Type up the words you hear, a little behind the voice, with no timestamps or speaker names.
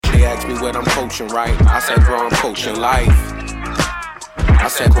they ask me what I'm coaching, right? I said, bro, I'm coaching life. I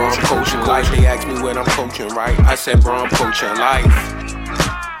said, bro, I'm coaching life. They ask me what I'm coaching, right? I said, bro, I'm coaching life.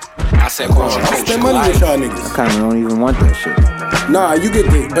 I said, bro, I'm coaching spend money with y'all niggas. I kind of don't even want that shit. Nah, you get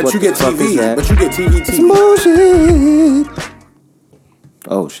the, but What you the get fuck is TV. that? But you get TV. It's bullshit.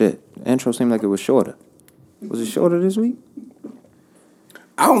 Oh shit! The intro seemed like it was shorter. Was it shorter this week?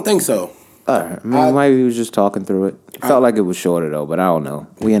 I don't think so. Maybe we was just talking through it. It felt like it was shorter though, but I don't know.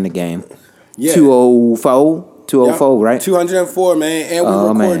 We in the game. Yeah. 204, right? 204, man. And we're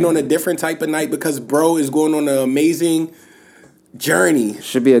recording man. on a different type of night because bro is going on an amazing journey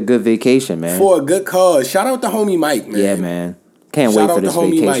Should be a good vacation, man. for a good cause. Shout out to homie Mike, man. Yeah, man. Can't Shout wait out for to this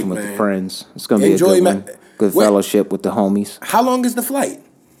homie vacation Mike, with man. the friends. It's gonna be Enjoy a good one. Good What? fellowship with the homies. How long is the flight?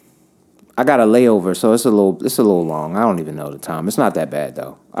 I got a layover, so it's a little long. I don't even know the time. It's not that bad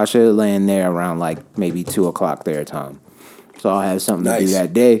though. I should land there around like maybe 2:00 their time. So I'll have something to do Nice.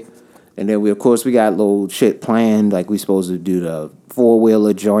 that day. And then we got little shit planned. Like we supposed to do the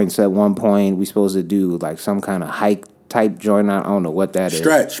 4-wheeler joints at one point. We supposed to do like some kind of hike type joint. I don't know what that is.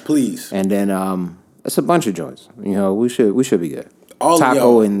 Stretch, please. And then it's a bunch of joints. You know, we should be good. All taco of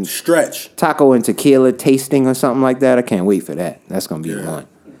y'all. and Stretch. taco and tequila tasting or something like that. I can't wait for that. That's gonna be the one.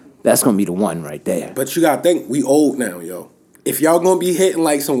 That's gonna be the one right there. But you gotta think, we old now, yo. If y'all gonna be hitting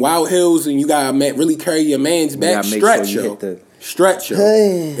like some wild hills and you gotta really carry your man's back, gotta make stretch, sure you yo. hit the- Stretch, yo.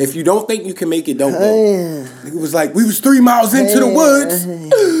 If you don't think you can make it, don't go. It was like, we was 3 miles into the woods.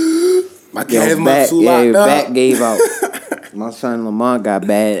 My calf muscle locked your up. back gave out. My son Lamont got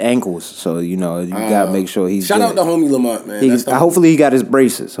bad ankles, so you know you gotta make sure he's Shout good. out to homie Lamont, man. That's the- Hopefully he got his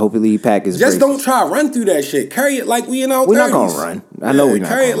braces. Hopefully he packed his braces. Just don't try to run through that shit. Carry it like we in our 30s. We're not gonna run. I know we're not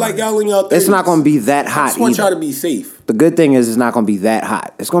Carry gonna it like run. y'all in y'all 30s. It's not gonna be that hot I just want either. y'all to be safe. The good thing is it's not gonna be that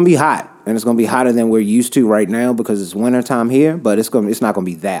hot. It's gonna be hot, and it's gonna be hotter than we're used to right now because it's wintertime here. But it's not gonna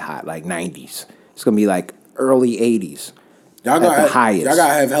be that hot, like 90s. It's gonna be like early 80s. Y'all at the gotta highest. Y'all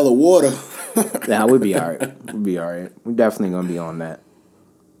gotta have hella water. Yeah, we'll be all right. We'll be all right. We're definitely gonna be on that.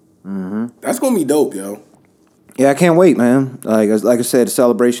 That's gonna be dope, yo. Yeah, I can't wait, man. Like I said, a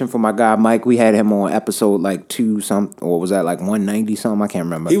celebration for my guy Mike. We had him on episode like 2 something, or was that like 190 something? I can't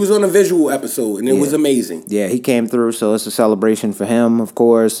remember. He was on a visual episode and it was amazing. Yeah, he came through, so it's a celebration for him, of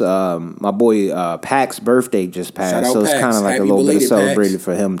course. My boy Pac's birthday just passed, Shout out so it's Pax. kind of like Happy a little bit of belated celebrated Pax.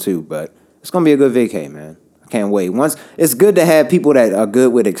 for him too. But it's gonna be a good vacay, man. I can't wait. It's good to have people that are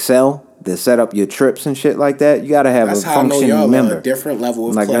good with Excel to set up your trips and shit like that. You gotta have That's a how I know functioning y'all member. are a different level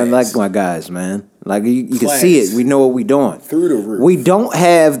of Like class. I like my guys, man. Like you can Class. see it. We know what we doing. Through the roof. We don't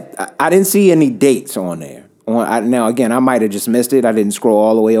have. I didn't see any dates on there. Now again, I might have just missed it. I didn't scroll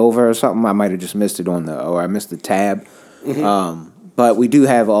all the way over or something. I might have just missed it or I missed the tab. But we do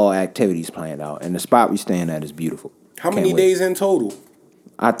have all activities planned out, and the spot we staying at is beautiful. How Can't many wait. days in total?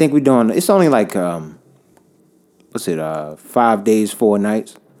 I think we're doing. It's only like 5 days, 4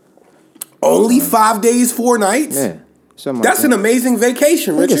 nights. Only 5 days, 4 nights? Yeah, something That's like an that. amazing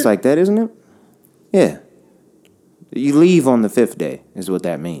vacation, I think Richard. it's like that, isn't it? Yeah. You leave on the 5th day is what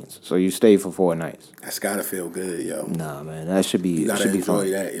that means. So you stay for 4 nights. That's gotta feel good, yo. Nah, man, that should be. You It gotta should be enjoy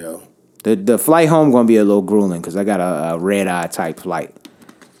fun. that, yo. The flight home gonna be a little grueling because I got a red eye type flight,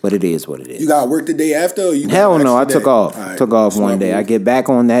 but it is what it is. You gotta work the day after? Or you got Hell an no, I extra took day? off. All right. Took off one Smart day. move. I get back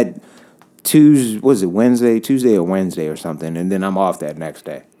on that Tuesday or Wednesday or something, and then I'm off that next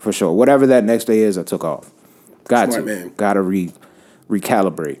day for sure. Whatever that next day is, I took off. Got Smart to, man. got to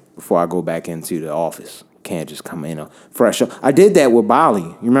recalibrate before I go back into the office. Can't just come in fresh. I did that with Bali.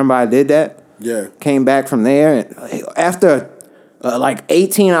 You remember I did that? Yeah. Came back from there and after like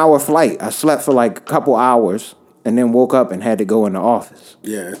 18-hour flight. I slept for like a couple hours and then woke up and had to go in the office.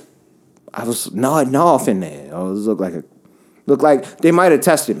 Yeah. I was nodding off in there. I was looked like they might have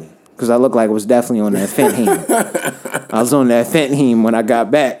tested me because I looked like I was definitely on that fentanyl. I was on that fentanyl when I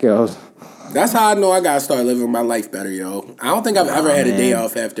got back, yo. That's how I know I gotta start living my life better, yo. I don't think I've ever had a day man.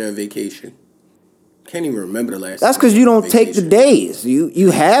 off after a vacation. Can't even remember the last That's time because you don't vacation. take the days.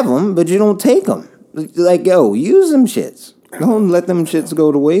 You have them, but you don't take them. Like, yo, use them shits. Don't let them shits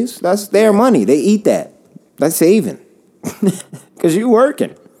go to waste. That's their money. They eat that. That's saving. Because you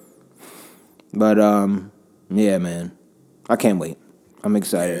working. But, yeah, man. I can't wait. I'm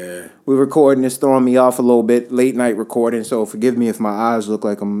excited. Yeah. We're recording. It's throwing me off a little bit. Late night recording. So forgive me if my eyes look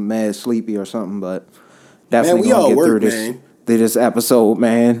like I'm mad sleepy or something. But definitely we all going to get work, through man. this episode,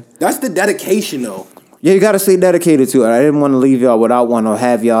 man. That's the dedication, though. Yeah, you got to stay dedicated to it. I didn't want to leave y'all without one or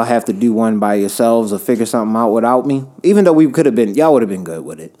have y'all have to do one by yourselves or figure something out without me. Even though we could have been, y'all would have been good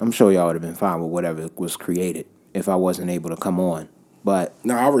with it. I'm sure y'all would have been fine with whatever was created if I wasn't able to come on. But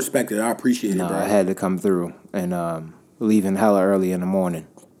No, I respect it. I appreciate it, no, bro. I had to come through and leaving hella early in the morning.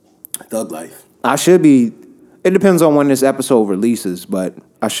 Thug life. I should be. It depends on when this episode releases, but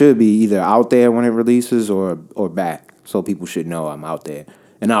I should be either out there when it releases or back, so people should know I'm out there,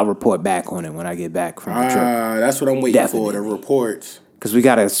 and I'll report back on it when I get back from the trip. That's what I'm waiting for, the reports. Because we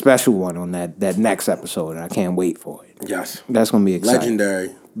got a special one on that next episode, and I can't wait for it. Yes. That's going to be exciting. Legendary.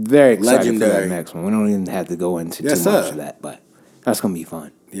 Very excited for that next one. We don't even have to go into too much of that, but that's going to be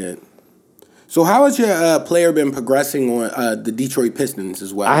fun. Yeah. So how has your player been progressing on the Detroit Pistons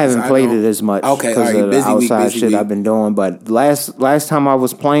as well? I haven't played it as much because of the outside shit I've been doing. But last time I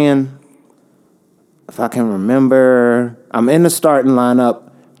was playing, if I can remember, I'm in the starting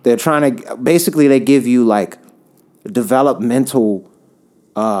lineup. They're trying to basically they give you like developmental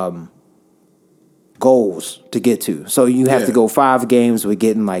goals to get to. So you have to go 5 games with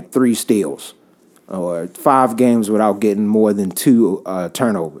getting like 3 steals, or 5 games without getting more than 2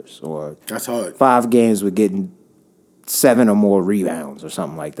 turnovers, or that's hard. 5 games with getting 7 or more rebounds, or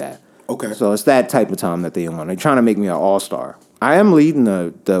something like that. Okay. So it's that type of time that they want. They're trying to make me an all-star. I am leading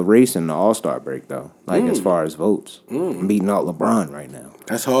the race in the all-star break though. Like as far as votes, I'm beating out LeBron right now.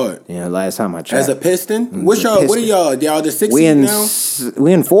 That's hard. Yeah, last time I checked. As a Piston, what are y'all? Y'all the 6th seed now?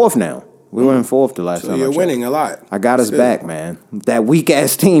 We in 4th now. We were in 4th the last time. So you're winning a lot. I got us back, man. That weak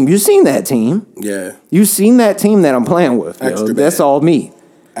ass team. You seen that team? Yeah. You seen that team that I'm playing with? Extra bad. That's all me.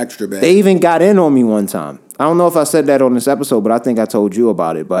 Extra bad. They even got in on me one time. I don't know if I said that on this episode, but I think I told you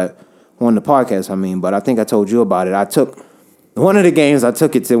about it. But on the podcast, but I think I told you about it. I took one of the games. I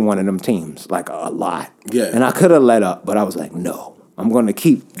took it to one of them teams, like a lot. Yeah. And I could have let up, but I was like, no. I'm going to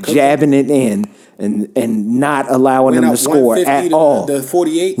keep jabbing it in and not allowing them to score at all. The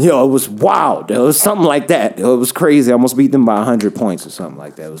 48? Yo, it was wild. It was something like that. It was crazy. I almost beat them by 100 points or something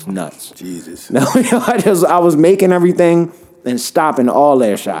like that. It was nuts. Jesus. No, I was making everything and stopping all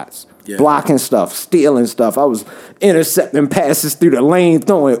their shots. Yeah. Blocking stuff, stealing stuff. I was intercepting passes through the lane,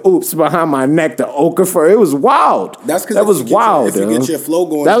 throwing oops behind my neck to Okafor. It was wild. That's because that was wild. If you get your flow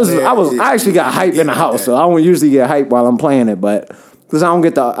going, I actually got hype in the house, so I don't usually get hype while I'm playing it, but because I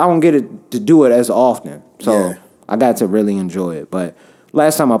don't get it to do it as often, so I got to really enjoy it. But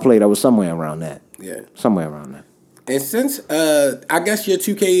last time I played, I was somewhere around that. Yeah, somewhere around that. And since I guess your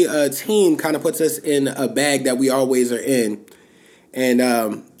 2K team kind of puts us in a bag that we always are in,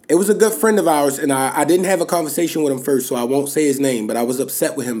 and it was a good friend of ours, and I didn't have a conversation with him first, so I won't say his name, but I was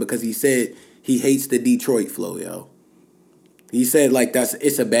upset with him because he said he hates the Detroit flow, yo. He said, like,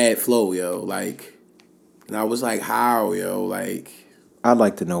 it's a bad flow, yo. Like, and I was like, how, yo? Like, I'd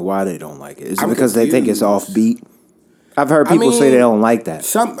like to know why they don't like it. Is it because they think it's offbeat? I've heard people say they don't like that.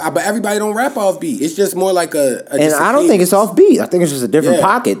 But everybody don't rap offbeat. It's just more like and I don't think it's offbeat. I think it's just a different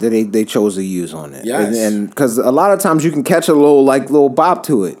pocket that they chose to use on it. Yes. And because a lot of times you can catch a little bop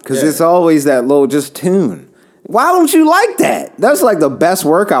to it because it's always that little just tune. Why don't you like that? That's like the best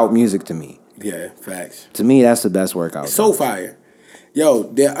workout music to me. Yeah, facts. To me, that's the best workout. So fire.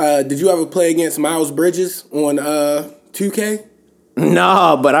 Yo, did you ever play against Miles Bridges on 2K?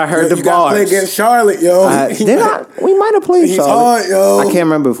 No, but I heard the bars. You got to play against Charlotte, yo. We might have played Charlotte. He's hard, yo. I can't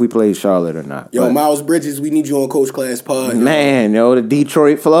remember if we played Charlotte or not. Yo, Miles Bridges, we need you on Coach Class Pod. Man, the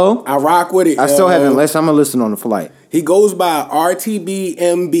Detroit flow. I rock with it, I still haven't listened. I'm going to listen on the flight. He goes by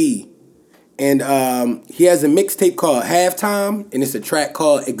RTBMB. And he has a mixtape called Halftime, and it's a track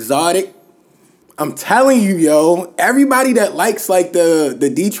called Exotic. I'm telling you, yo, everybody that likes like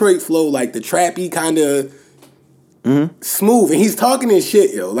the Detroit flow, like the trappy kind of smooth, and he's talking his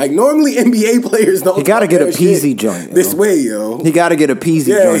shit, yo. Like normally NBA players don't. He got to get a Peasy joint this way, yo. He got to get a Peasy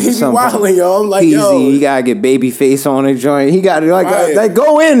joint. Yeah, he be wilding, yo. I'm like, Peasy, yo, he got to get Babyface on a joint. He got to like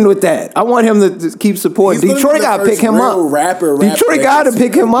go in with that. I want him to keep supporting. Detroit got to pick him up. Detroit got to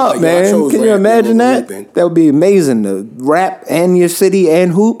pick him up, man. Can you imagine that? That would be amazing to rap and your city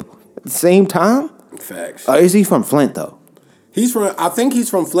and hoop at the same time. Facts. Is he from Flint though? I think he's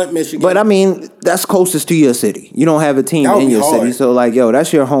from Flint, Michigan. But I mean, that's closest to your city. You don't have a team in your city, so like, yo,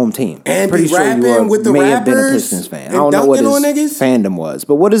 that's your home team. And pretty sure you may have been a Pistons fan. I don't know what his fandom was,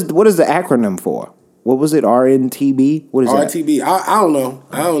 but what is the acronym for? What was it? RNTB? What is RTB? That?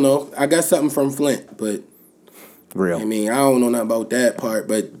 I don't know. I got something from Flint, but real. I mean, I don't know nothing about that part,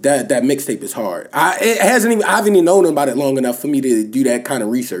 but that mixtape is hard. I haven't even known about it long enough for me to do that kind of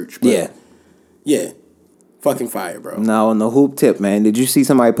research. But yeah. Fucking fire, bro. Now, on the hoop tip, man, did you see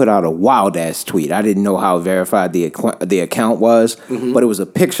somebody put out a wild-ass tweet? I didn't know how verified the account was, but it was a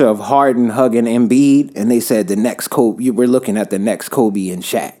picture of Harden hugging Embiid, and they said the next Kobe, we're looking at the next Kobe and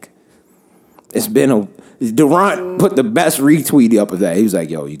Shaq. It's been Durant put the best retweet up of that. He was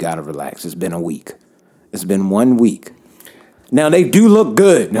like, yo, you got to relax. It's been a week. It's been 1 week. Now they do look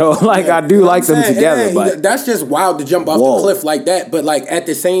good. No, like I do like them together, but that's just wild to jump off the cliff like that. But like at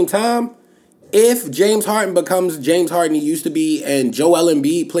the same time, if James Harden becomes James Harden he used to be, and Joel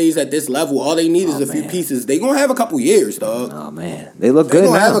Embiid plays at this level, all they need is a few pieces. They gonna have a couple years, dog. Oh man, they look good. They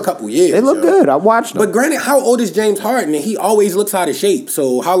gonna now. have a couple years. They look good. I watched them. But granted, how old is James Harden? And he always looks out of shape.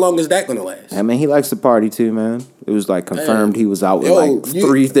 So how long is that gonna last? I mean, he likes to party too, man. It was like confirmed he was out with like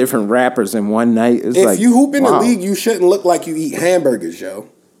 3 different rappers in one night. It's if you hoop in the league, you shouldn't look like you eat hamburgers, yo.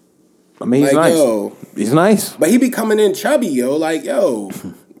 I mean, he's nice. Yo, he's nice. But he be coming in chubby, yo. Like, yo,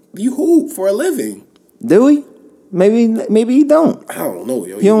 you hoop for a living. Do we? Maybe he don't. I don't know,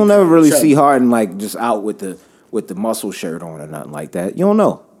 yo. You don't never really see Harden like just out with the muscle shirt on or nothing like that. You don't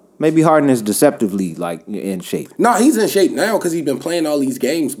know. Maybe Harden is deceptively like in shape. No, he's in shape now because he's been playing all these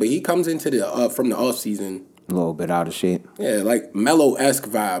games. But he comes into the from the off season a little bit out of shape. Yeah, like Melo-esque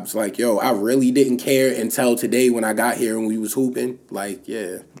vibes. Like, yo, I really didn't care until today when I got here and we was hooping. Like,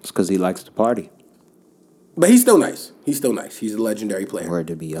 yeah, it's because he likes to party. But he's still nice. He's a legendary player. Word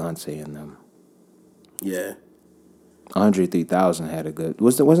to Beyonce and them. Yeah. Andre 3000 had a good.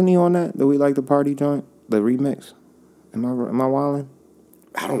 Wasn't he on that? The We Like the Party joint, the remix? Am I wilding?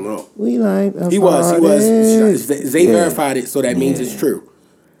 I don't know. We like the He was. Zay verified it, so that means it's true.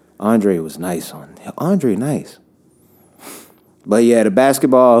 Andre was nice on. Andre nice. But yeah, the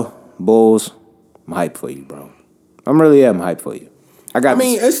basketball Bulls, I'm hyped for you, bro. I'm hyped for you. I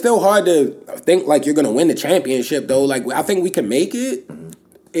mean, it's still hard to think like you're gonna win the championship though. Like I think we can make it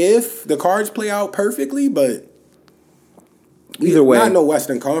if the cards play out perfectly, but either way, not no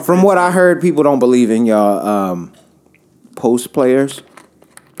Western Conference. From what I heard, people don't believe in y'all post players.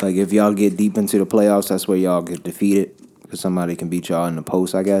 Like if y'all get deep into the playoffs, that's where y'all get defeated because somebody can beat y'all in the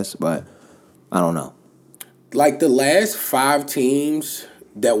post, I guess. But I don't know. Like the last 5 teams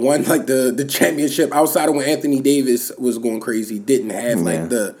that won like the championship outside of when Anthony Davis was going crazy didn't have like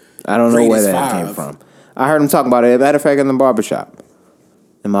the I don't know where that 5. came from. I heard him talking about it. Matter of fact, in the barbershop.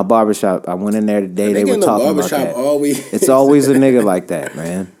 In my barbershop, I went in there today. They were talking about that. It's always a nigga like that,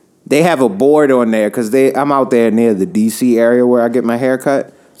 man. They have a board on there because I'm out there near the D.C. area where I get my hair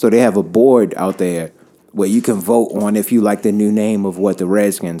cut. So they have a board out there where you can vote on if you like the new name of what the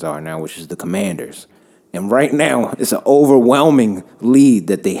Redskins are now, which is the Commanders. And right now, it's an overwhelming lead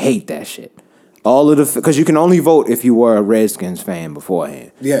that they hate that shit. Because you can only vote if you were a Redskins fan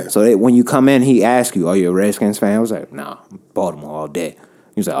beforehand. Yeah. So when you come in, he asks you, "Are you a Redskins fan?" I was like, "Nah, Baltimore all day."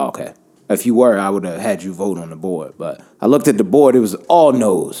 He was like, "Oh, okay. If you were, I would have had you vote on the board." But I looked at the board; it was all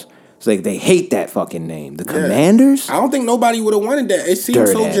no's. It's like they hate that fucking name. The Commanders. I don't think nobody would have wanted that. It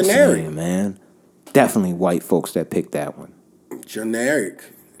seems so generic, name, man. Definitely white folks that picked that one. Generic.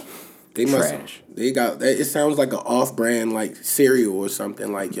 They Trash. They got. It sounds like an off-brand like cereal or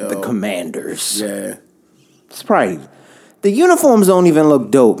something. Like yo, the Commanders. Yeah. It's probably. The uniforms don't even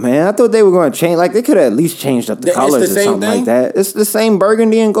look dope, man. I thought they were going to change. Like, they could have at least changed up the colors or something like that. It's the same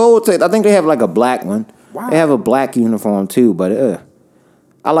burgundy and gold. I think they have, like, a black one. Wow. They have a black uniform, too, but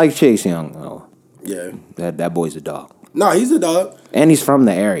I like Chase Young, though. Yeah. That boy's a dog. No, he's a dog. And he's from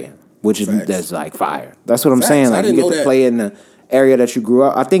the area, which is that's, like, fire. That's what I'm saying. Like, you get to play in the area that you grew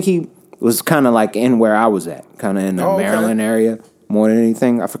up. I think he was kind of, like, in where I was at, kind of in the Maryland area. More than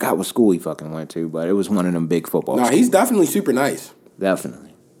anything, I forgot what school he fucking went to, but it was one of them big football schools. He's definitely super nice.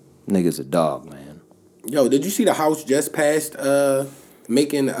 Definitely. Nigga's a dog, man. Yo, did you see the House just passed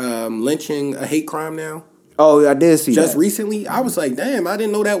making lynching a hate crime now? Oh, I did see that. Just recently? I was like, damn, I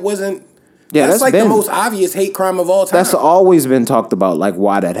didn't know that wasn't... Yeah, that's like the most obvious hate crime of all time. That's always been talked about, like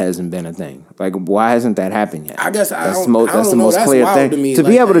why that hasn't been a thing. Like why hasn't that happened yet? I guess that's the most clear thing. To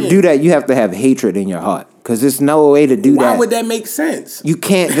be able to do that, you have to have hatred in your heart. Because there's no way to do that. Why would that make sense? You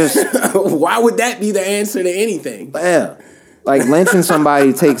can't just... Why would that be the answer to anything? Yeah. Like lynching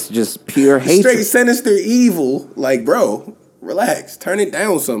somebody takes just pure hatred. Straight sinister evil. Like, bro, relax. Turn it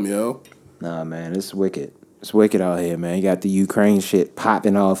down some, yo. Nah, man, it's wicked. It's wicked out here, man. You got the Ukraine shit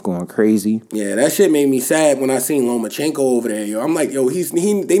popping off, going crazy. Yeah, that shit made me sad when I seen Lomachenko over there, yo. I'm like, yo,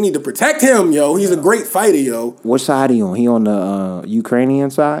 they need to protect him, yo. He's a great fighter, yo. What side he on? He on the Ukrainian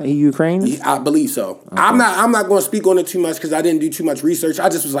side? He Ukrainian? I believe so. Okay. I'm not going to speak on it too much because I didn't do too much research. I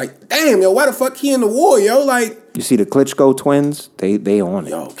just was like, damn, yo, why the fuck he in the war, yo? Like, you see the Klitschko twins? They on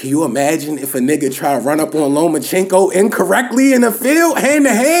it. Yo, can you imagine if a nigga try to run up on Lomachenko incorrectly in the field, hand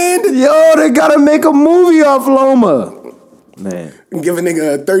to hand? Yo, they gotta make a movie off Loma. Man. Give a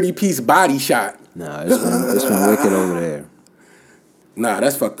nigga a 30-piece body shot. Nah, it's been wicked over there. Nah,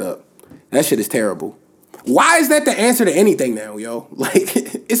 that's fucked up. That shit is terrible. Why is that the answer to anything now, yo? Like,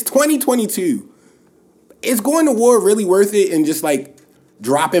 it's 2022. Is going to war really worth it and just, like,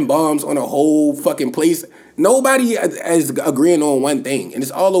 dropping bombs on a whole fucking place? Nobody is agreeing on one thing, and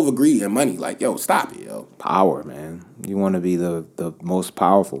it's all over greed and money. Like, yo, stop it, yo. Power, man. You want to be the most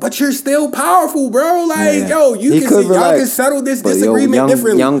powerful. But you're still powerful, bro. Like, yo, y'all can settle this disagreement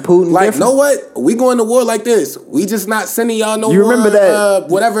differently. Young Putin, like, know what? We going to war like this. We just not sending y'all no more. Remember that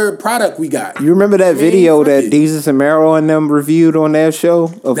whatever product we got. You remember that video that Desus and Mero and them reviewed on their show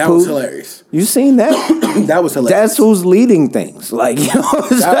of that Putin? was hilarious. You seen that? That was hilarious. That's who's leading things. Like, yo,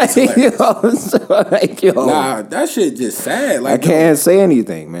 nah, that shit just sad. Like, I can't say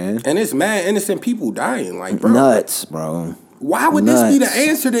anything, man. And it's mad innocent people dying. Like, bro, nuts, bro. Why would this be the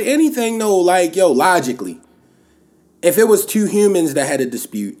answer to anything though? Like, yo, logically, if it was two humans that had a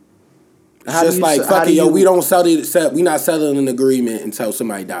dispute, it's just like, fuck it, yo, we not settling an agreement until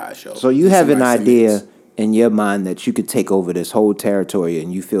somebody dies, yo. So you have an idea in your mind that you could take over this whole territory,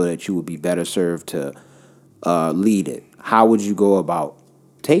 and you feel that you would be better served to lead it. How would you go about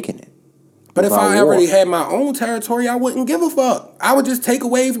taking it? But if I already had my own territory, I wouldn't give a fuck. I would just take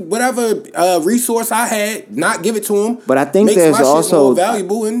away whatever resource I had, not give it to them. But I think there's also more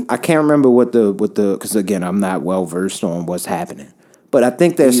valuable. I can't remember what the because again I'm not well versed on what's happening. But I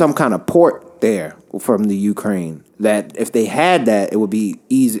think there's some kind of port there from the Ukraine that if they had that, it would be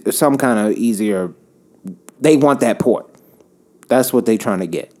easy, some kind of easier. They want that port. That's what they're trying to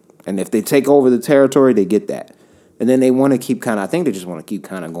get. And if they take over the territory, they get that. And then they want to keep I think they just want to keep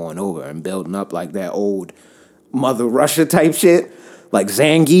kind of going over and building up like that old Mother Russia type shit. Like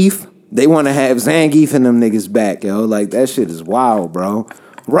Zangief. They want to have Zangief and them niggas back, yo. Like, that shit is wild, bro.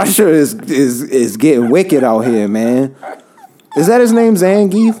 Russia is getting wicked out here, man. Is that his name,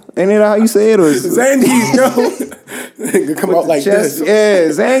 Zangief? Ain't that how you say it? Or Zangief, yo. Come out like this. Yeah,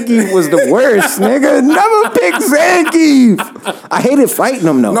 Zangief was the worst, nigga. Never pick Zangief. I hated fighting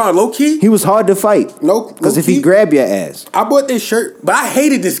him, though. No, low key. He was hard to fight. No, because if he grabbed your ass. I bought this shirt, but I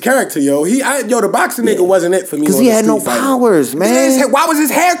hated this character, yo. The boxing nigga wasn't it for me. Because he had no powers, man. Why was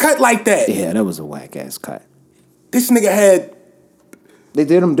his hair cut like that? Yeah, that was a whack ass cut. This nigga had. They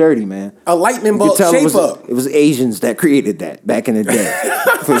did him dirty, man. A lightning bolt shape up. It was Asians that created that back in the day,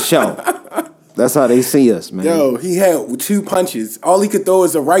 for sure. That's how they see us, man. Yo, he had 2 punches. All he could throw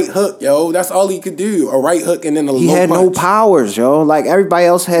is a right hook, yo. That's all he could do. A right hook and then a low punch. He had no powers, yo. Like, everybody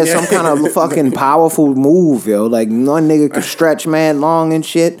else had some kind of fucking powerful move, yo. Like, one nigga could stretch man long and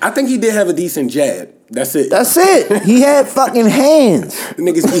shit. I think he did have a decent jab. That's it. That's it. He had fucking hands.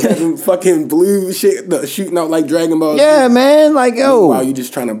 Niggas be having fucking blue shit shooting out like Dragon Ball. Yeah, man. Like, yo. Wow, you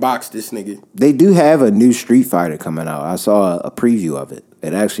just trying to box this nigga. They do have a new Street Fighter coming out. I saw a preview of it.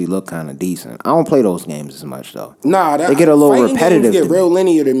 It actually looked kind of decent. I don't play those games as much, though. Nah, they get a little repetitive. They get real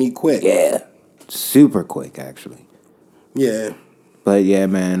linear to me quick. Yeah. Super quick, actually. Yeah. But, yeah,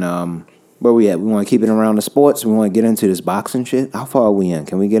 man. Where we at? We want to keep it around the sports? We want to get into this boxing shit? How far are we in?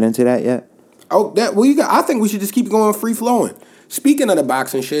 Can we get into that yet? Oh, I think we should just keep going free flowing. Speaking of the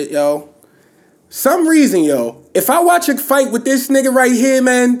boxing shit, yo, some reason, yo, if I watch a fight with this nigga right here,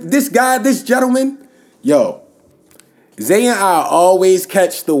 man, this guy, this gentleman, yo, Zay and I always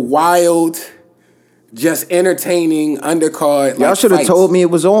catch the wild, just entertaining undercard. Y'all should have told me it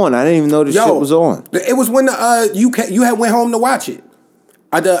was on. I didn't even know this shit was on. It was when you had went home to watch it.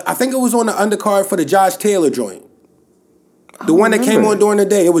 I think it was on the undercard for the Josh Taylor joint. The one that came on during the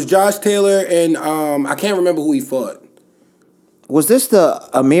day. It was Josh Taylor and I can't remember who he fought. Was this the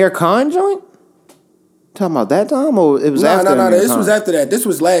Amir Khan joint? Talking about that time, or it was after? No. This was after that. This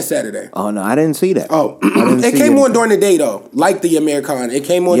was last Saturday. Oh no, I didn't see that. Oh, it came on during the day though, like the Amir Khan. It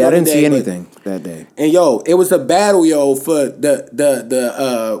came on. Yeah, during the day. I didn't see anything that day. And yo, it was a battle, yo, for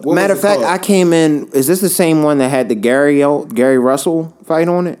the. Matter of fact, I came in. Is this the same one that had the Gary Russell fight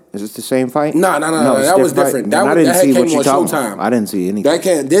on it? Is this the same fight? No. That was different. I didn't see what you talking about. I didn't see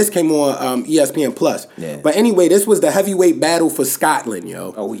anything. This came on ESPN Plus. Yeah. But anyway, this was the heavyweight battle for Scotland,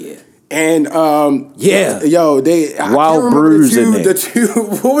 yo. Oh yeah. And yo, they Wild Brews in there. The two,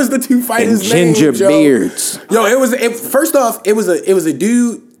 what was the two fighters' names? Ginger beards. Yo, first off, it was a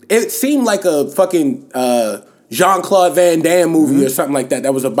dude. It seemed like a fucking Jean-Claude Van Damme movie or something like that.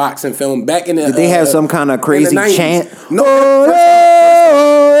 That was a boxing film back in the. Did they have some kind of crazy chant? No.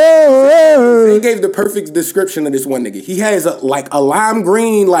 They gave the perfect description of this one nigga. He has a lime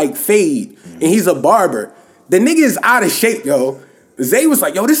green fade, and he's a barber. The nigga is out of shape, yo. Zay was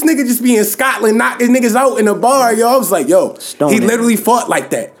like, yo, this nigga just be in Scotland knocking niggas out in a bar, yo. I was like, yo, he literally fought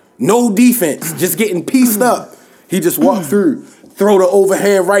like that. No defense, just getting pieced up. He just walked through, throw the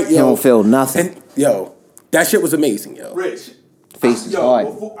overhand right, yo. He don't feel nothing. And, yo, that shit was amazing, yo. Rich. Face is hard.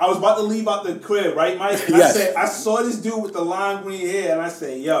 I was about to leave out the crib, right, Mike? And yes. I said, I saw this dude with the lime green hair, and I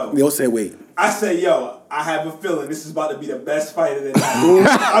said, yo. Yo said, wait. I say, yo, I have a feeling this is about to be the best fight of the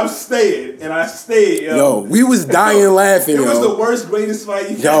night. I'm staying, and I stayed, yo. Yo, we was dying laughing, It yo. was the worst, greatest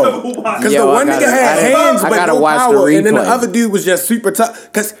fight you Yo, ever watched. because the one nigga had hands, but no watch the power, and then the replay. other dude was just super tough.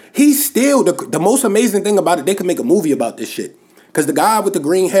 Because he's still, the most amazing thing about it, they could make a movie about this shit. Because the guy with the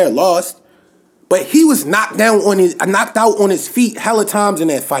green hair lost, but he was knocked out on his feet hella times in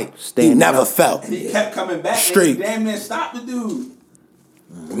that fight. He never fell. He kept coming back. Straight. And damn near stopped the dude.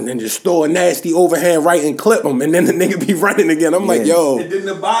 And then just throw a nasty overhand right and clip him, and then the nigga be running again. I'm like, yo. And then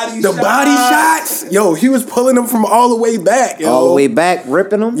the body body shots. Yo, he was pulling them from all the way back, yo. All the way back,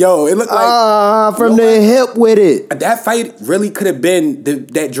 ripping them? Yo, it looked like... from the hip with it. That fight really could have been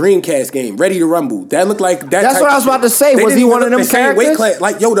that Dreamcast game, Ready to Rumble. That looked like that. That's type what I of was about shit. to say. They Was didn't he even one of look them the same weight characters? class.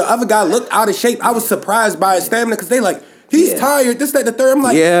 Like, yo, the other guy looked out of shape. I was surprised by his stamina because they like, he's tired, this, that, the third. I'm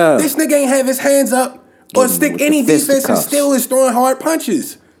like, this nigga ain't have his hands up or stick any defense and still is throwing hard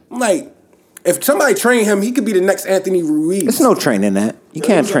punches. I'm like, if somebody trained him, he could be the next Anthony Ruiz. There's no training that. You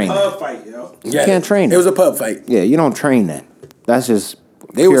can't train that. It was a pub fight, yo. You can't train it. It was a pub fight. Yeah, you don't train that. That's just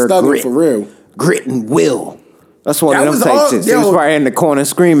They were pure thugging grit. for real. Grit and will. That's one That of them was type all- shits. He yo. was right in the corner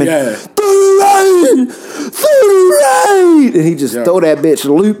screaming, Yeah. "Through the right! Through the right!" And he just throw that bitch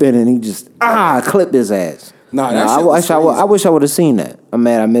looping and he just clip his ass. Nah, No, that I shit was wish I would have seen that. I'm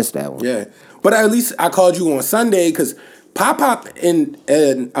mad I missed that one. Yeah, but at least I called you on Sunday because Pop and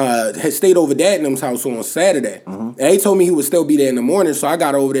had stayed over Dad and them's house on Saturday, and they told me he would still be there in the morning. So I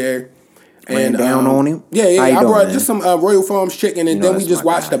got over there Ran down on him? Yeah, How you I doing, brought man? just some Royal Farms chicken, and You know then we that's just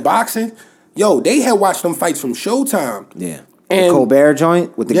my watched guy. the boxing. Yo, they had watched them fights from Showtime. Yeah. And- the Colbert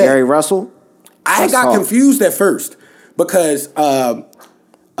joint with the Yeah. Gary Russell. I That's got hard. confused at first because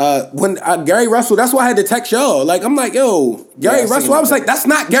when Gary Russell, that's why I had to text y'all. Like, I'm like, yo, Gary I seen Russell. I was that. like, that's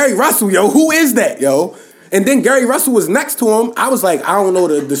not Gary Russell, yo. Who is that, yo? And then Gary Russell was next to him. I was like, I don't know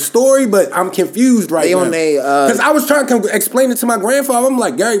the story, but I'm confused right They now. on they, Because I was trying to explain it to my grandfather. I'm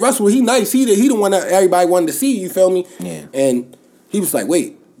like, Gary Russell, he nice. He the one that everybody wanted to see. You feel me? Yeah. And he was like,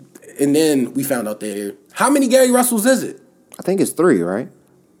 wait. And then we found out there. How many Gary Russells is it? I think it's 3, right?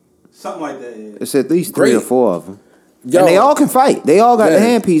 Something like that, yeah. It's at least 3 or Great. 4 of them. Yo. And they all can fight. They all got the Yeah.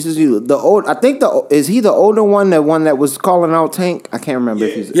 hand pieces. I think is he the older one? That one that was calling out Tank? I can't remember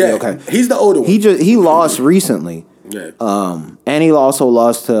if he's Yeah, okay. he's the older one. He lost recently. Yeah. And he also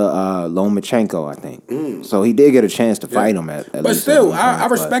lost to Lomachenko, I think. So he did get a chance to fight him at But least still, at one I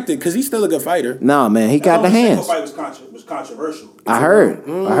point, respect it because he's still a good fighter. Nah, man, he got the Lomachenko hands. fight was controversial. I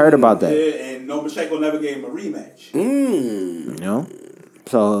heard about that. Yeah, and Lomachenko never gave him a rematch. You know,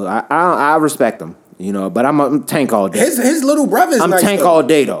 so I respect him. You know, but I'm Tank all day. His little brother's I'm nice. Tank though. all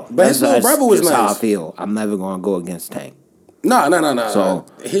day though. But his little brother was that's how I nice. feel. I'm never gonna go against Tank. No. So-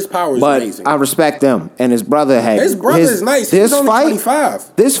 His power is But amazing. I respect them. And his brother had His brother is nice. This He's only fight,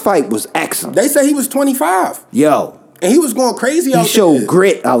 25. This fight was excellent. They say he was 25. Yo, And he was going crazy out he there. showed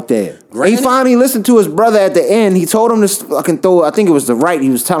grit out there. Granted- He finally listened to his brother at the end. He told him to fucking throw. I think it was the right. He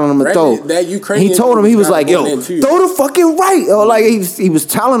was telling him to Granted, throw. that Ukrainian He told him, he was like, dude was "Yo, kinda going in too." throw the fucking right." Or like he was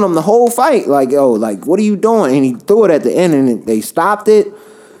telling him the whole fight, like, "Yo, like what are you doing?" And he threw it at the end, and they stopped it.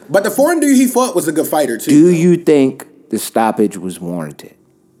 But the foreign dude he fought was a good fighter, too. Do you think the stoppage was warranted?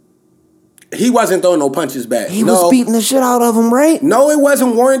 He wasn't throwing no punches back. He was beating the shit out of him, right? No, it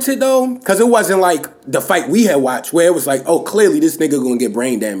wasn't warranted, though. Because it wasn't like the fight we had watched where it was like, oh, clearly this nigga going to get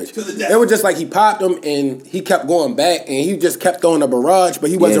brain damage. To the death. It was just like he popped him and he kept going back and he just kept throwing a barrage, but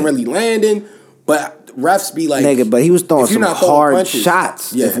he wasn't Yeah. really landing. But refs be like... Nigga, but he was throwing if you're some not throwing hard punches-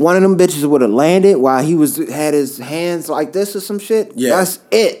 shots. Yeah. If one of them bitches would have landed while he had his hands like this or some shit, Yeah. that's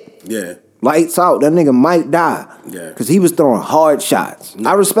it. Yeah. Lights out. That nigga might die. Yeah. Because he was throwing hard shots.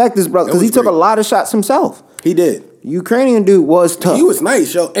 I respect this brother That because was he took great. a lot of shots himself. He did. Ukrainian dude was tough. He was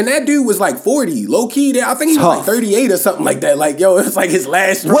nice, yo. And that dude was like 40. Low key, I think he was like Tough. 38 or something like that. Like, yo, it was like his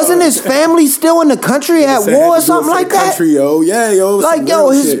last straw. Wasn't his family still in the country at Said war had or to do it something for like the that? country, yo. Yeah, yo. it was Like, some yo,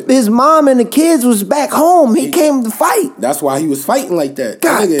 real shit. his mom and the kids was back home. He came to fight. That's why he was fighting like that.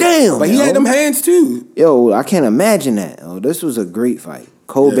 God That nigga- damn, But he yo. had them hands too. Yo, I can't imagine that. Oh, this was a great fight.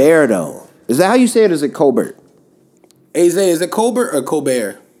 Colbert, though. Is that how you say it? Is it Colbert? AZ, is it Colbert or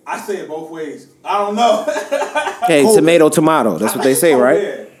Colbert? I say it both ways. I don't know. Hey, Colbert. tomato. That's what they say, Oh, right?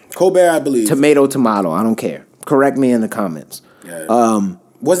 yeah. Colbert, I believe. Tomato. I don't care. Correct me in the comments. Yeah.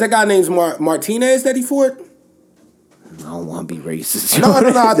 Was that guy named Martinez that he fought? I don't want to be racist. No, I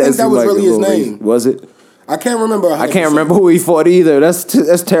think that was seemed like really a his little name. racist. Was it? I can't remember. 100%. I can't remember who he fought either. That's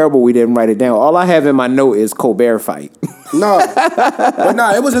terrible. We didn't write it down. All I have in my note is Colbert fight. No, but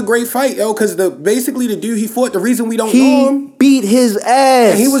nah, it was a great fight, yo. Because basically the dude he fought, the reason we don't know He him, beat his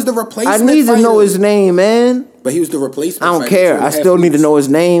ass. And he was the replacement I need to know fighter. his name, man. But he was the replacement. I don't fighter, care. 2.5 I still need to weeks. know his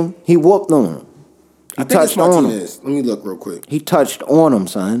name. He whooped on him. He I think it's touched on him. Martinez. Let me look real quick. He touched on him,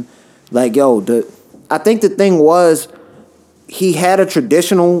 son. Like, yo, I think the thing was he had a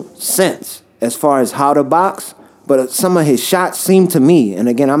traditional sense as far as how to box, but some of his shots seemed to me, and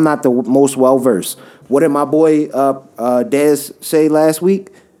again, I'm not the most well-versed. What did my boy Dez say last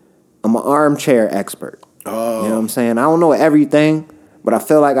week? I'm an armchair expert. Oh. You know what I'm saying? I don't know everything, but I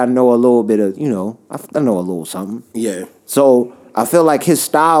feel like I know a little bit of, I know a little something. Yeah. So I feel like his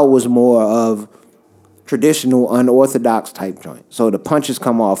style was more of traditional, unorthodox type joint. So the punches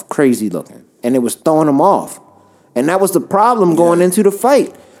come off crazy looking. And it was throwing him off. And that was the problem going into the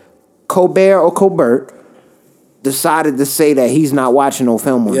fight. Colbert decided to say that he's not watching no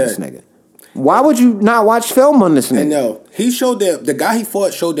film on this nigga. Why would you not watch film on this nigga? I know. He showed the guy he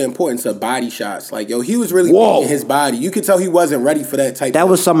fought showed the importance of body shots. Like, yo, he was really Whoa. in his body. You could tell he wasn't ready for that type That of...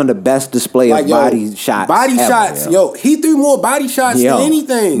 was some of the best display of body shots. Body ever, shots. yo. He threw more body shots than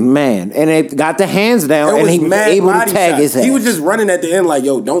anything. Man. And it got the hands down It and was he was mad able to body tag shots. his head. He was just running at the end like,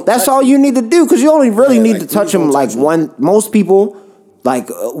 yo, don't That's touch all me. you need to do because you only really need like, to touch please him don't like touch him. one. Most people, like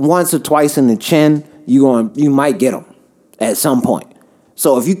once or twice in the chin, you might get him at some point.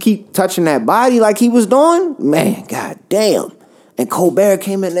 So if you keep touching that body like he was doing, man, goddamn. And Colbert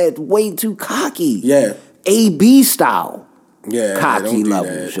came in there way too cocky. Yeah. AB style. Yeah, Cocky don't do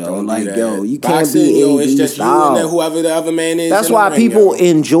levels, that. yo. Don't do Like, that. yo, you Boxing, can't be yo, AB it's just style. you and then whoever the other man is. That's in the why ring, people yo.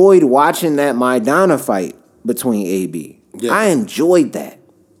 enjoyed watching that Maidana fight between AB. Yeah. I enjoyed that.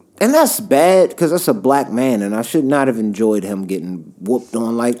 And that's bad because that's a black man, and I should not have enjoyed him getting whooped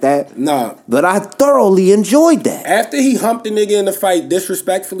on like that. Nah. But I thoroughly enjoyed that. After he humped the nigga in the fight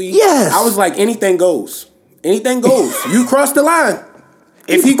disrespectfully, Yes. I was like, anything goes. Anything goes. You cross the line.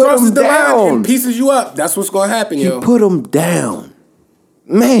 If he put crosses him the line down. and pieces you up, that's what's gonna happen, He yo. put him down.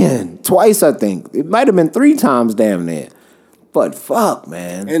 Man, twice I think. It might have been 3 times damn near. But fuck,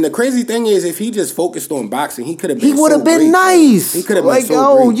 man. And the crazy thing is, if he just focused on boxing, he could have been. He would have so been great, nice. yo. He could have like, been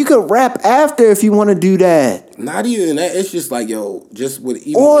so yo, great. you could rap after if you want to do that. Not even that. It's just like, yo, just with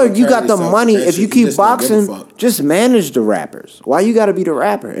even. Or with you got turning the yourself money. to that If you shit, keep just don't give a boxing, fuck. just manage the rappers. Why you got to be the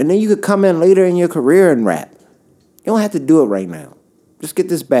rapper? And then you could come in later in your career and rap. You don't have to do it right now. Just get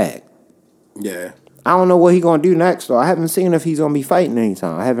this bag. Yeah. I don't know what he gonna do next, though. I haven't seen if he's gonna be fighting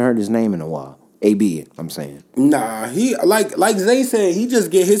anytime. I haven't heard his name in a while. AB, I'm saying. Nah, he like Zay said, he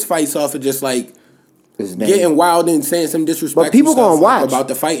just get his fights off of just like His name. getting wild and saying some disrespectful But people stuff gonna watch. about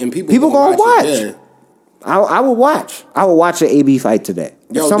the fight, and people gonna watch. it. I would watch. I would watch an AB fight today.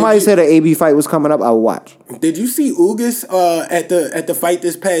 Yo, If somebody did you- said an AB fight was coming up, I would watch. Yeah. Did you see Ugas at the fight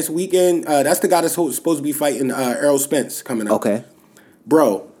this past weekend? That's the guy that's supposed to be fighting Errol Spence coming up. Okay.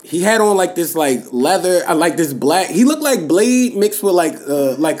 Bro, he had on like this like leather, like this black. He looked like Blade mixed with like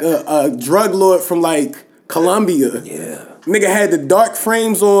a drug lord from like Colombia. Yeah. Nigga had the dark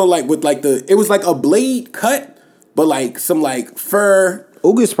frames on, like with like it was like a Blade cut, but like some like fur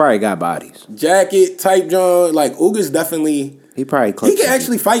Ugas probably got bodies. jacket type John. Like Ugas definitely. He probably He clutched can it.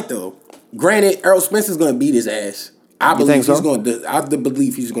 actually fight though. Granted, Errol Spence is gonna beat his ass. I believe think so? he's going to. I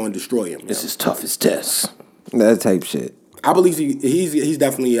believe he's going to destroy him. This is tough as tests. That type shit. I believe he's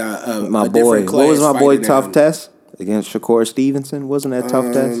definitely My a boy, different class what was my boy fighter Tough than Test against Shakur Stevenson? Wasn't that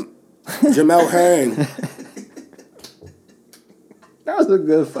Tough Test? Jamel Herring. That was a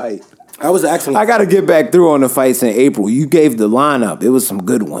good fight. That was an excellent. I got to get back through on the fights in April. You gave the lineup. It was some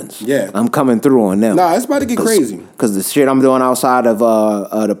good ones. Yeah. I'm coming through on them. Nah, it's about to get crazy. Because the shit I'm doing outside of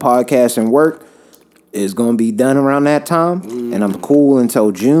the podcast and work is going to be done around that time. And I'm cool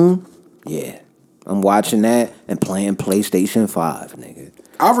until June. Yeah. I'm watching that and playing PlayStation 5, nigga.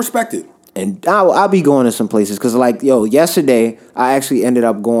 I respect it. And I'll be going to some places. Because, like, yo, yesterday, I actually ended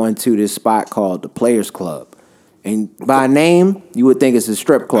up going to this spot called the Players Club. And by name, you would think it's a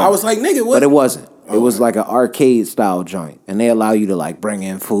strip club. I was like, nigga, what? But it wasn't. It was like an arcade style joint. And they allow you to like bring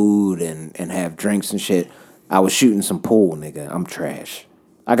in food and have drinks and shit. I was shooting some pool, nigga. I'm trash.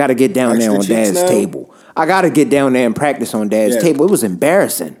 I gotta get down there on Extra cheeks Dad's now? table. I gotta get down there and practice on Dad's Yeah. table. It was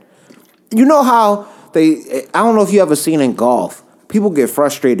embarrassing. You know how I don't know if you ever seen in golf, people get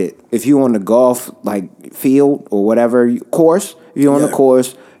frustrated if you on the golf like field or whatever course, if you're on the Yeah.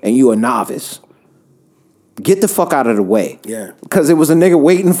 course and you a novice. Get the fuck out of the way. Yeah. Because it was a nigga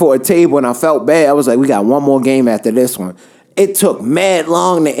waiting for a table and I felt bad. I was like, we got one more game after this one. It took mad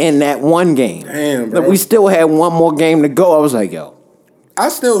long to end that one game. Damn, bro. Like, we still had one more game to go. I was like, yo, I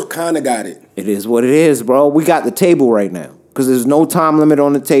still kind of got it. it is what it is, bro. We got the table right now. Because there's no time limit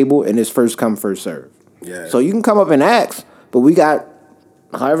on the table and it's first come, first serve. Yeah. So you can come up and ask, but we got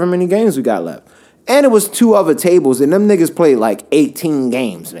however many games we got left. And it was 2 other tables and them niggas played like 18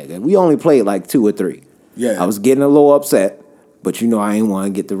 games, nigga. We only played like 2 or 3. Yeah. I was getting a little upset, but I ain't want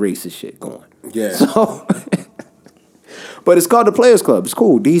to get the racist shit going. Yeah. So, but it's called the Players Club. It's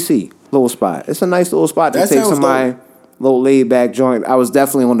cool. DC, little spot. It's a nice little spot to That take sounds somebody, dope. little laid back joint. I was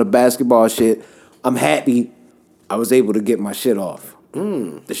definitely on the basketball shit. I'm happy I was able to get my shit off.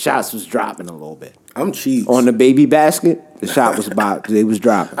 The shots was dropping a little bit. I'm cheap. On the baby basket, the shot was they was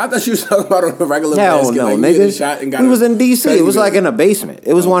dropping. I thought you was talking about on the regular Hell basket. no, like, you hit a nigga. shot and got We was in DC. It was crazy like bit. in a basement.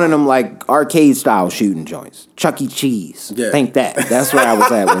 It was one of them like arcade style shooting joints. Chuck E. Cheese. Yeah. Think that. That's where I was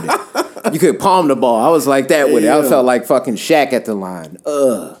at with it. You could palm the ball. I was like that with it. I Yeah. felt like fucking Shaq at the line.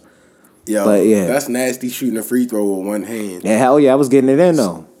 Yo, But, yeah. that's nasty shooting a free throw with one hand. Yeah, hell yeah, I was getting it in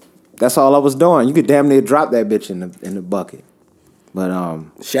though. That's all I was doing. You could damn near drop that bitch in the bucket. But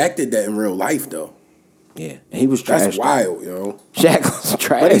Shaq did that in real life though. yeah, and he was trash. That's wild, yo. Shaq was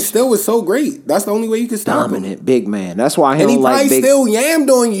trash. But he still was so great. That's the only way you could stop him. dominant, big man. That's why he And he don't like probably big. still yammed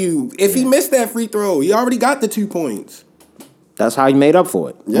on you. If he missed that free throw, he already got the 2 points. That's how he made up for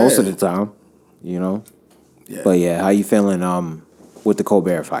it most of Yeah. the time. Yeah. But yeah, how you feeling with the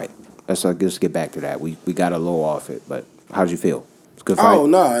Colbert fight? Let's get back to that. We got a little off it, but how'd you feel? It's a good fight. Oh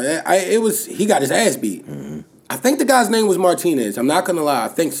no, it was. He got his ass beat. I think the guy's name was Martinez. I'm not gonna lie. I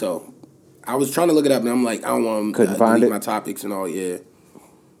think so. I was trying to look it up, and I'm like, I don't want Couldn't to find delete it? my topics and all. Yeah.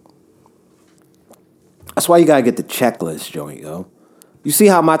 That's why you gotta get the checklist joint, yo. You see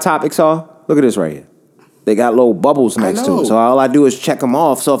how my topics are? Look at this right here. They got little bubbles next to know. them. So all I do is check them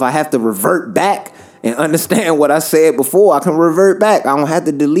off. So if I have to revert back and understand what I said before, I can revert back. I don't have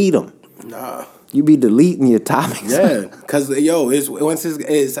to delete them. Nah. You be deleting your topics. Yeah, cause yo, once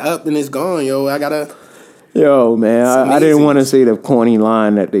it's up and it's gone, yo. I gotta. Yo, man, I didn't amazing. want to say the corny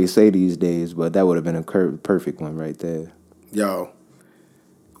line that they say these days, but that would have been a perfect one right there. Yo.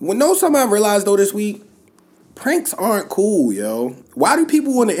 Well, know something I realized though this week? Pranks aren't cool, yo. Why do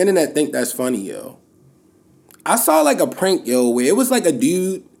people on the internet think that's funny, yo? I saw like a prank, yo, where it was like a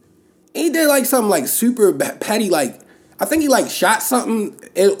dude. He did like something like super petty, like I think he like shot something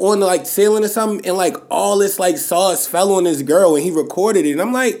on the like ceiling or something, and like all this like sauce fell on his girl, and he recorded it. And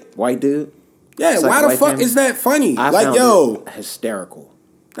I'm like, White dude? yeah, It's like why the white fuck family? is that funny? I Like, found yo, it hysterical.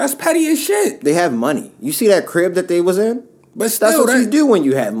 that's petty as shit. They have money. You see that crib that they was in? But That's still, what you do when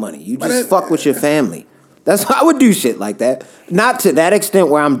you have money. You But just it- fuck with your family. That's how I would do shit like that. Not to that extent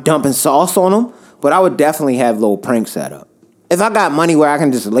where I'm dumping sauce on them, but I would definitely have little pranks set up. If I got money where I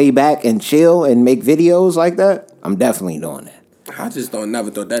can just lay back and chill and make videos like that, I'm definitely doing that. I just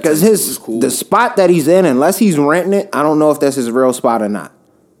never thought that Because was cool. the spot that he's in, unless he's renting it, I don't know if that's his real spot or not.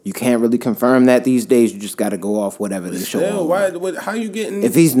 You can't really confirm that these days. You just got to go off whatever they show. Still, online. how you getting?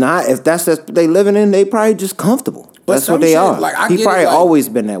 If he's not, if that's what they living in, they probably just comfortable. But That's some what they shit, are. like, I He get it, probably like- always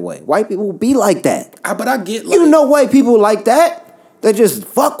been that way. White people be like that. But I get like, You know white people like that? They just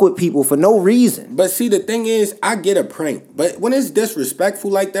fuck with people for no reason. But see, the thing is, I get a prank, but when it's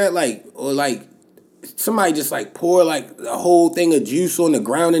disrespectful like that, like or like somebody just like pour like a whole thing of juice on the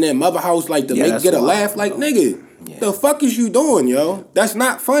ground in their mother house, like to Yeah, make that's get a wild, laugh, like bro. nigga, the fuck is you doing, yo? That's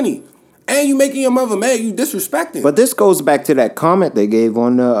not funny. And you making your mother mad, you disrespecting. But this goes back to that comment they gave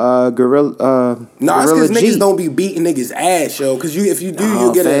on the Gorilla. no, it's Gorilla because G. niggas don't be beating niggas' ass, yo. Because if you do, Nah,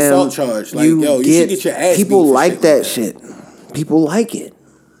 you'll get an fam, assault charge. Like, yo, you should get your ass People beat for like shit that shit. People like it.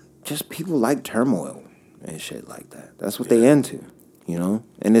 Just people like turmoil and shit like that. That's what they into, you know.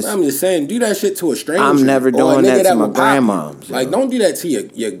 And it's I'm just saying, do that shit to a stranger. I'm never or a doing nigga that to my will pop you. grandmoms, yo. Like, don't do that to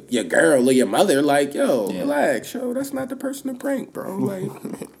your girl or your mother. Like, yo, relax, yo. That's not the person to prank, bro. Like,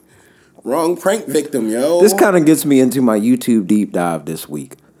 wrong prank victim, yo. this kind of gets me into my YouTube deep dive this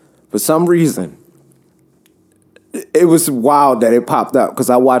week. For some reason, it was wild that it popped up because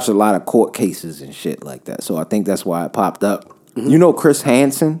I watch a lot of court cases and shit like that. So I think that's why it popped up. Mm-hmm. You know Chris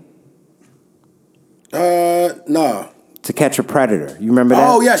Hansen? Nah. To Catch a Predator. You remember that?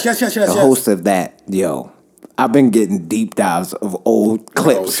 Oh, yes. The host of that, yo. I've been getting deep dives of old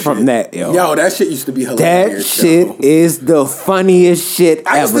clips Oh, from shit. that, yo. Yo, that shit used to be That hilarious. shit yo. is the funniest shit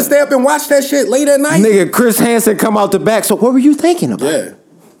I used ever. to stay up and watch that shit late at night. Nigga, Chris Hansen come out the back. So what were you thinking about? Yeah.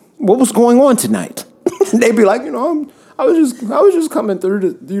 What was going on tonight? They be like, I was just coming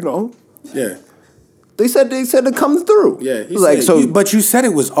through to, Yeah. They said to come through. Yeah. He like said, so. but you said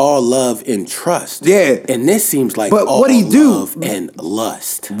it was all love and trust. Yeah. And this seems like But all what'd he do? love and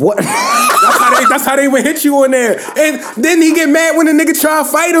lust. What? That's how they would hit you on there. And then he get mad when the nigga try to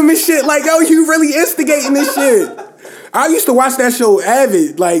fight him and shit. Like, yo, you really instigating this shit. I used to watch that show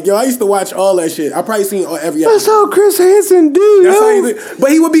avid. Like, yo, I used to watch all that shit. I probably seen every episode. That's how Chris Hansen do, That's yo. how he did.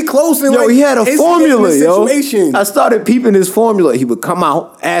 But he would be close and Yo, like, he had a formula, yo. situation. I started peeping his formula. He would come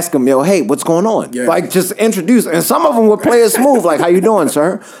out, ask him, yo, hey, what's going on? Yeah. Like, just introduce. And some of them would play it smooth, like, how you doing,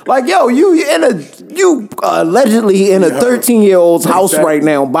 sir? Like, yo, you allegedly in a 13-year-old's house Exactly. right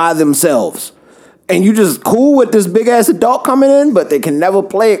now by themselves. And you just cool with this big ass adult coming in, but they can never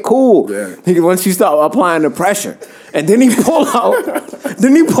play it cool. Yeah. Once you start applying the pressure. And then he pull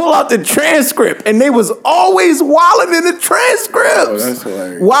out the transcript, and they was always wilding in the transcripts. Oh, that's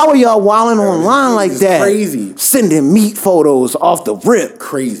hilarious. Why were y'all wilding online like It's that? crazy. Sending meat photos off the rip.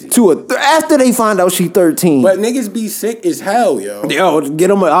 Crazy. After they find out she 13. But niggas be sick as hell, yo. Yo, get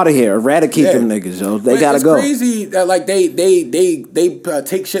them out of here. Eradicate Yeah. them niggas, yo. They But gotta it's go. crazy that like they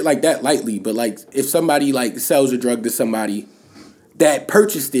take shit like that lightly. But like if somebody like sells a drug to somebody that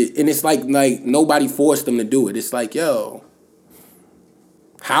purchased it, and it's like nobody forced them to do it. It's like, yo,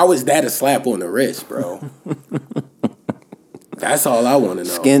 how is that a slap on the wrist, bro? That's all I want to know.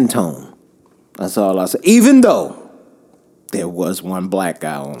 Skin tone. That's all I say. Even though there was one black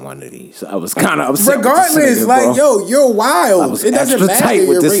guy on one of these, I was kind of upset. Regardless, with this nigga, like, bro. yo, you're wild. I was It doesn't extra matter tight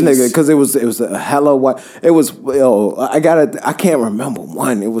with your this race. nigga because it was a hella white. It was I can't remember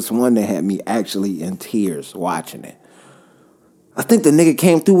one. It was one that had me actually in tears watching it. I think the nigga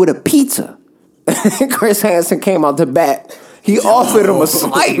came through with a pizza. Chris Hansen came out the back. He offered him a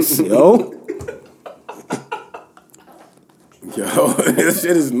slice, yo. Yo, this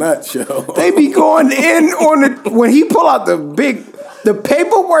shit is nuts, yo. They be going in on the when he pull out the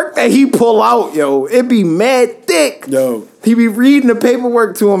paperwork that he pull out, yo. It be mad thick. Yo. He be reading the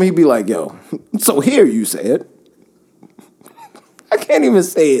paperwork to him. He be like, yo. So here you said. I can't even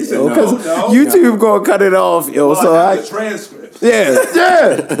say it, yo, because YouTube gonna cut it off, yo. Well, So I have the transcripts.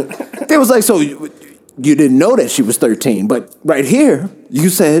 yeah. They was like, so you didn't know that she was 13, but right here you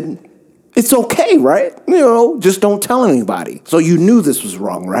said it's okay, right? You know, just don't tell anybody. So you knew this was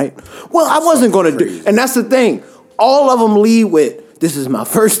wrong, right? Well, I wasn't gonna do, and that's the thing. All of them lead with, "This is my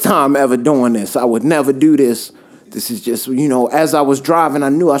first time ever doing this. I would never do this. This is just, you know, as I was driving, I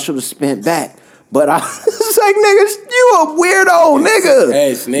knew I should have spent back." But I was like, niggas, you a weirdo,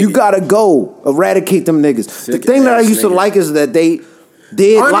 nigga. Ass nigga. You gotta go. Eradicate them niggas. Sick The thing that I ass used to nigga. like is that they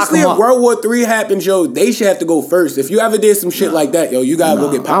did lock Honestly, them if up. World War III happens, yo, they should have to go first. If you ever did some shit like that, yo, you gotta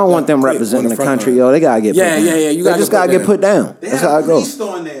go get popped I don't want up them quick representing on the front country, line. yo. They gotta get put down. Yeah. You They gotta just get gotta put get put down. They That's had how a it goes. priest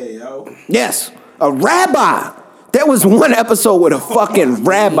on there, yo. Yes, a rabbi. There was one episode with a fucking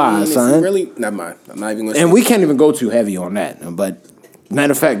rabbi, If you son. really, never mind. I'm not even gonna. And say we can't even go too heavy on that. But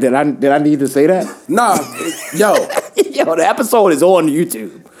matter of fact, did I need to say that? Nah, yo, Yo, the episode is on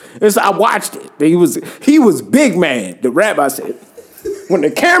YouTube. I watched it. He was big man. The rabbi said, when the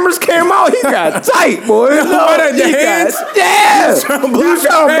cameras came out, he got tight, boy. What, the He hands? yeah. was trying to He block was the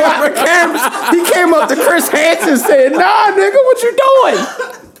trying to block the cameras. He came up to Chris Hansen and said, nah, nigga, what you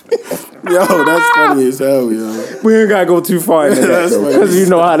doing? yo, that's funny as hell, yo. We ain't gotta go too far into that, That's funny. because you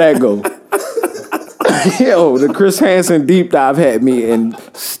know how that go. Yo, the Chris Hansen deep dive had me in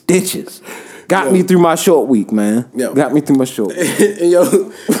stitches. Got me through my short week, man. Yo. Got me through my short week. And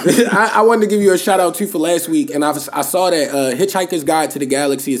yo, I wanted to give you a shout out too for last week, and I saw that Hitchhiker's Guide to the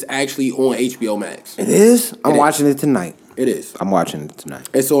Galaxy is actually on HBO Max. It is? I'm It is. watching it tonight. It is. I'm watching it tonight.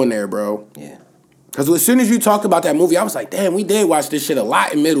 It's on there, bro. Yeah. Because as soon as you talked about that movie, I was like, damn, we did watch this shit a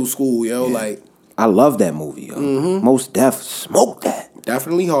lot in middle school, yo. Like, I love that movie, yo. Most Def smoked that.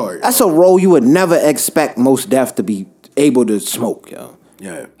 definitely hard. That's a role you would never expect Most Def to be able to smoke, yo.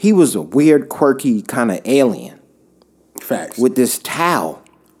 Yeah. He was a weird, quirky kind of alien Facts. with this towel.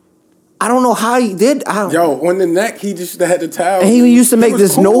 I don't know how he did. Yo, on the neck, he just had the towel. And he used to It make was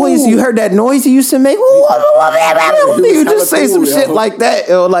this cool. noise. You heard that noise he used to make? He was You hella just say some cool, shit yo. like that.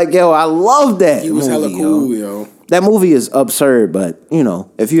 Yo, like, yo, I love that. He was hella movie, cool, yo. yo. That movie is absurd, but, you know,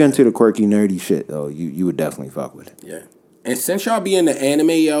 if you're into the quirky, nerdy shit, though, you would definitely fuck with it. Yeah. And since y'all be in the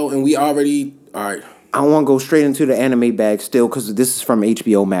anime, yo, and we already, all right. I want to go straight into the anime bag still because this is from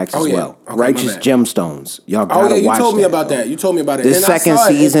HBO Max as Oh, yeah. well. Okay, my Righteous bad. Gemstones. Y'all gotta Oh, yeah, you watch told me that, about yo. that. You told me about it. This and second I saw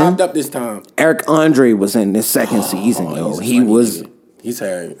season- It popped up this time. Eric Andre was in this second season, yo. He's a He funny was,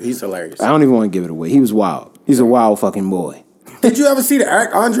 nigga. He's hilarious. I don't even want to give it away. He was wild. He's a wild fucking boy. Did you ever see the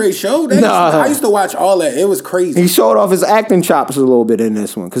Eric Andre show? Nah. I used to watch all that. It was crazy. He showed off his acting chops a little bit in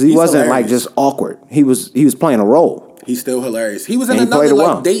this one because he He's wasn't like hilarious. just awkward. He was playing a role. He's still hilarious. He was in And he another played it like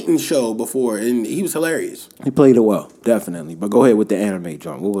well. dating show before, and he was hilarious. He played it well, definitely. But go ahead with the anime,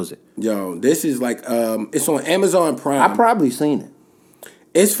 John. What was it? Yo, this is like it's on Amazon Prime. I probably seen it.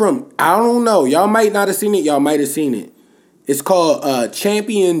 It's from I don't know. Y'all might not have seen it. Y'all might have seen it. It's called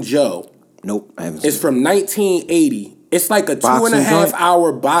Champion Joe. Nope, I haven't seen It's from 1980, It's like a Boxing 2.5 joint?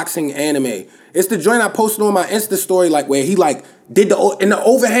 hour boxing anime. It's the joint I posted on my Insta story, like where he like did in the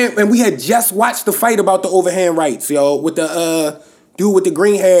overhand, and we had just watched the fight about the overhand rights, yo, with the dude with the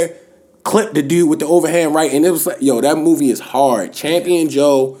green hair clipped the dude with the overhand right, and it was like, yo, that movie is hard. Champion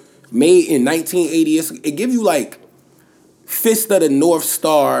Joe, made in 1980. It give you like Fist of the North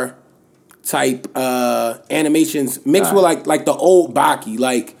Star type animations mixed with like the old Baki,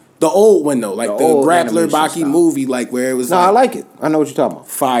 like the old one though, like the Grappler Baki style. movie, like where it was. No, I like it. I know what you're talking about.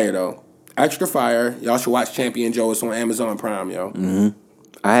 Fire though, extra fire. Y'all should watch Champion Joe. It's on Amazon Prime, yo. Mm-hmm.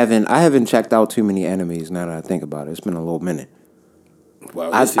 I haven't checked out too many animes now that I think about it. It's been a little minute.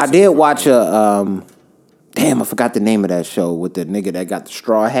 Well, I did watch a damn, I forgot the name of that show with the nigga that got the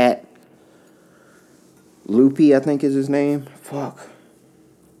straw hat. Loopy, I think is his name. Fuck.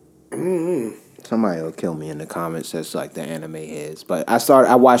 Somebody will kill me in the comments. That's like the anime is. But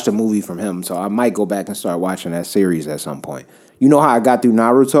I watched a movie from him, so I might go back and start watching that series at some point. You know how I got through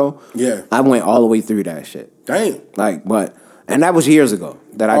Naruto? Yeah. I went all the way through that shit. Dang. Like, but and that was years ago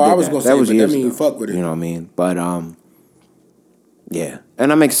that I did I was that. gonna That say, was but years that mean ago. fuck with it. You know what I mean? But yeah.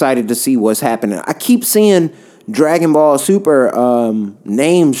 And I'm excited to see what's happening. I keep seeing Dragon Ball Super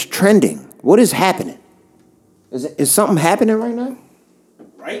names trending. What is happening? Is something happening right now?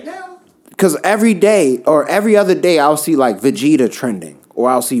 Right now? Because every day or every other day I'll see like Vegeta trending, or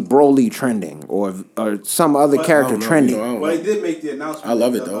I'll see Broly trending, or some other character trending. Well, they did make the announcement. I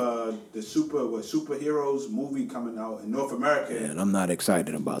love it though. The superheroes movie coming out in North America. And I'm not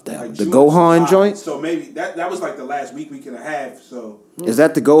excited about that. Like The June, Gohan July. joint? So maybe that was like the last week and a half. So Is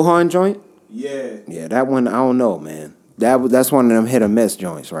that the Gohan joint? yeah. Yeah, that one I don't know, man. That's one of them hit or miss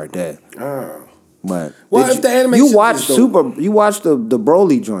joints right there. Oh. But Well, did if the animation you watched is dope. you watched the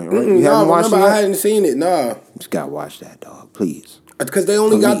Broly joint, right? You haven't watched it remember, yet? I hadn't seen it. Nah, You just gotta watch that, dog, please. because they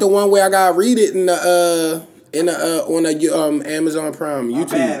only For got me. the one where I gotta read it on the Amazon Prime My YouTube.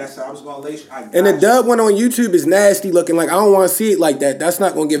 bad. I was gonna lay. And the dub one on YouTube is nasty looking. Like I don't want to see it like that. That's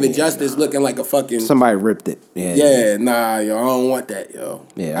not gonna give it justice. Looking like a fucking Somebody ripped it. Yeah. yeah. Nah, yo, I don't want that, yo.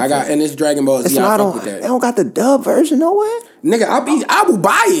 Yeah, I got and it's Dragon Ball It's Z. I not fuck on. with They that, don't got the dub version nowhere. nigga. I will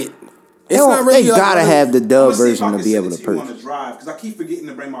buy it. It's They, not don't, really they like gotta really- have the I'm dub gonna see if version I to can be send able it to you on purchase. the drive because I keep forgetting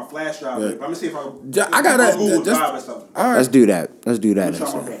to bring my flash drive. Right. I'm gonna see if I gotta Google just Drive or something. all right. Let's do that. Let's do that I'm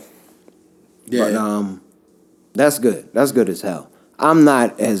trying my instead. best. Yeah. But that's good. That's good as hell. I'm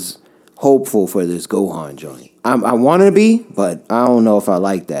not as hopeful for this Gohan joint. I want to be, but I don't know if I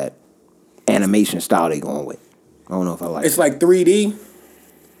like that animation style they going with. I don't know if I like It's like 3D.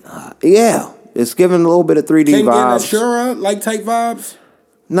 Yeah, it's giving a little bit of 3D Tengen vibes. Ashura like type vibes.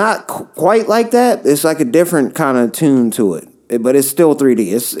 Not quite like that. It's like a different kind of tune to it, but it's still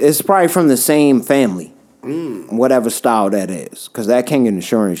 3D. It's probably from the same family, whatever style that is, because that Kengan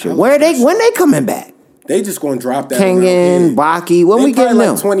Ashura shit. When they coming back? They just gonna drop that. around Kengan, here. Baki, when They we probably getting like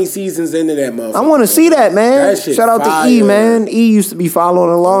them? 20 seasons into that motherfucker. I want to see that, man. That shit Shout out to fire. E, man. E used to be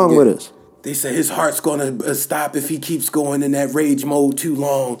following along with us. They say his heart's gonna stop if he keeps going in that rage mode too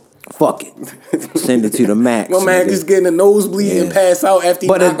long. Fuck it. Send it to the max. My man nigga. just getting a nosebleed and Yeah. pass out after he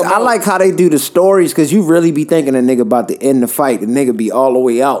But knock him I out. like how they do the stories, because you really be thinking a nigga about to end the fight. The nigga be all the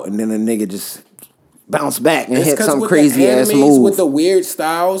way out, and then the nigga just bounce back and It's hit 'cause some with crazy the ass animes move. with the weird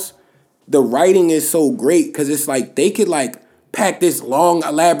styles. The writing is so great because it's like they could like pack this long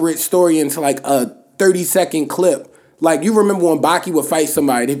elaborate story into like a 30-second clip. Like you remember when Baki would fight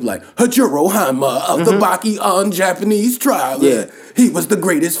somebody, they'd be like, Hajiro Hanma of the Baki on Japanese trial. Mm-hmm. Yeah. He was the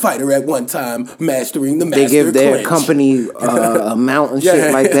greatest fighter at one time, mastering the master They give their clinch. company amount and shit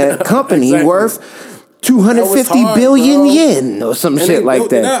Yeah. like that. Company Exactly. worth That 250 was billion hard, bro. yen or some And shit they like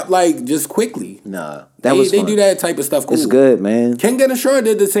built it that. up, like just quickly. Nah, that They, was they fun. do that type of stuff cool. It's good, man. Kengan Ashura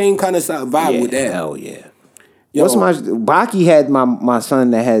did the same kind of vibe Yeah, with that. hell yeah. Yo, What's my Baki had my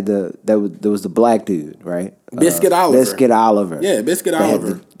son that had there was the black dude, right? Biscuit Oliver. Biscuit Oliver. Yeah, Biscuit That had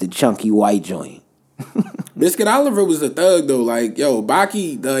Oliver. the chunky white joint. Biscuit Oliver was a thug though. Like, yo,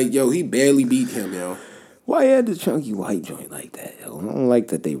 Baki, like, yo, he barely beat him, yo. Why had the chunky white joint like that? Yo? I don't like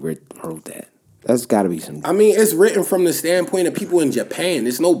that they wrote that. That's got to be some. I mean, it's written from the standpoint of people in Japan.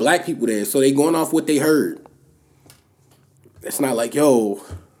 There's no black people there, so they going off what they heard. It's not like, yo.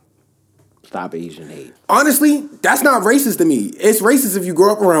 Stop Asian hate. Honestly, that's not racist to me. It's racist if you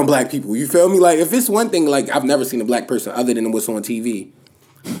grow up around black people. You feel me? Like, if it's one thing, like, I've never seen a black person other than what's on TV.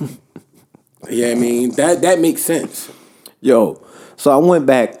 Yeah, I mean, that makes sense. Yo, so I went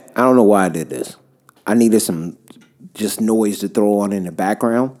back. I don't know why I did this. I needed some just noise to throw on in the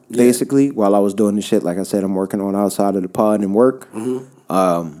background, basically, while I was doing the shit. Like I said, I'm working on outside of the pod and work.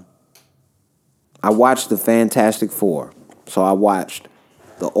 I watched the Fantastic Four. So I watched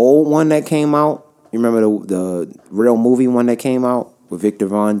the old one that came out You remember the real movie one that came out with Victor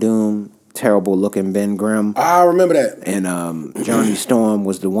Von Doom, terrible looking Ben Grimm, I remember that. and Johnny Storm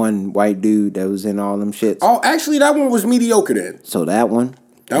was the one white dude that was in all them shits. Oh, actually, that one was mediocre then. So that one.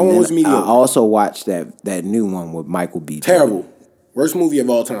 That And one then was mediocre. I also watched that new one with Michael B. Jordan. Terrible. Worst movie of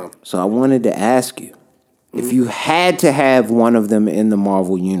all time. So I wanted to ask you, if you had to have one of them in the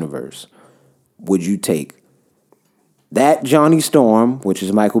Marvel Universe, would you take that Johnny Storm, which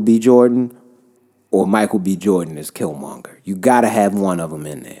is Michael B. Jordan, or Michael B. Jordan as Killmonger? You got to have one of them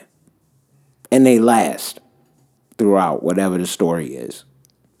in there. And they last throughout whatever the story is.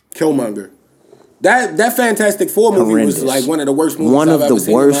 Killmonger. That Fantastic Four movie Horrendous. was like one of the worst movies One I've of ever the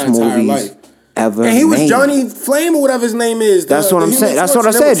seen worst in my entire movies life. ever And he was made. Johnny Flame or whatever his name is. That's what I'm saying. That's what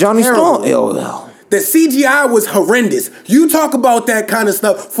I said. Johnny Storm. Yo. The CGI was horrendous. You talk about that kind of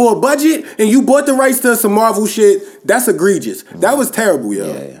stuff for a budget and you bought the rights to some Marvel shit, that's egregious. That was terrible, yo.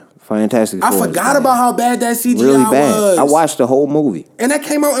 Yeah. Fantastic I Four is forgot bad. about how bad that CGI Really bad. was. I watched the whole movie. And that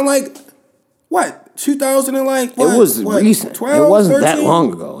came out in like, what, 2000 and like, what? It was what, recent. 12, it wasn't 13? that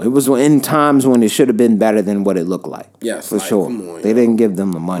long ago. It was in times when it should have been better than what it looked like. Yes, for like, sure. come on, They yo. didn't give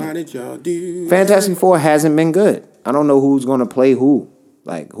them the How money. did y'all do? Fantastic Four hasn't been good. I don't know who's going to play who.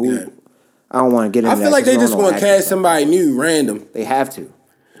 Like who? Yeah. I don't want to get into I that. feel like 'cause they we just don't know want to actors. cast somebody new, random. They have to.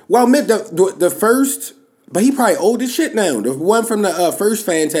 Well, the first, but he probably old as shit now. The one from the first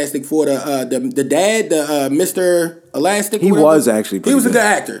Fantastic Four, the dad, the Mr. Elastic. He whatever. was actually He pretty was a good. good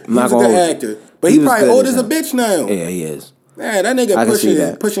actor. I'm He not was a gonna good hold you. actor. But He he was probably good old as as a hell. bitch now. Yeah, he is. Man, that I nigga can see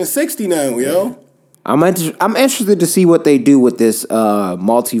that. pushing 60 now, yo. I'm interested to see what they do with this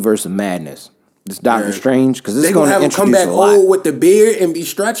multiverse of madness. This Doctor Yeah. Strange, because this They is going gonna to have him come introduce back a lot. old with the beard and be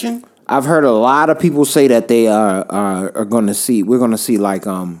stretching. I've heard a lot of people say that they are going to see. We're going to see like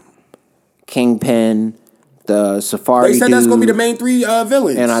Kingpin, the Safari. They said that's gonna be dude, the main three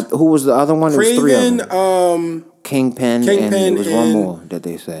villains. And who was the other one? There was three of Craven, them. Kingpin, and Kingpin there was one and more that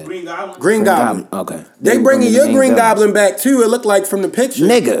they said. Green Goblin. Green Goblin. Okay. They were bringing gonna be your the main Green villains. Goblin back too. It looked like from the picture,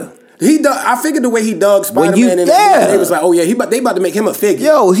 Nigga. I figured the way he dug Spider you Man, and there. they was like, oh yeah, they about to make him a figure.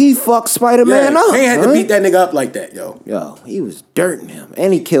 Yo, he fucked Spider-Man up. They had to huh? beat that nigga up like that, yo. Yo, he was dirting him.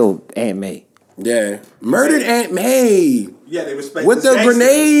 And he killed Aunt May. Yeah, murdered Aunt May Yeah, they respect with this the gangster.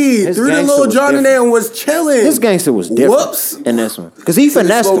 grenade His through the gangster little was John in different. there and was chilling. This gangster was different Whoops. in this one. Because he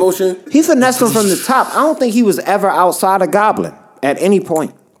finessed slow him. motion. He finessed him from the top. I don't think he was ever outside of Goblin at any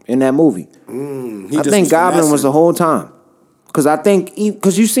point in that movie. He I just think was Goblin was finessing. the whole time. Because I think,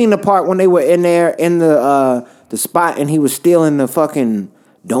 because you seen the part when they were in there in the spot and he was stealing the fucking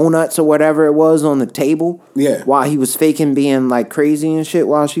donuts or whatever it was on the table. Yeah. While he was faking being like crazy and shit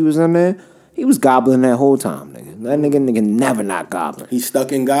while she was in there. He was Goblin that whole time, nigga. That nigga never not Goblin. He's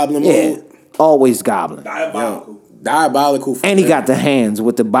stuck in Goblin Yeah. mode. Always Goblin. Diabolical. Diabolical. And he got the hands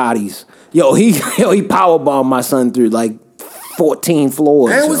with the bodies. Yo, he powerbombed my son through like 14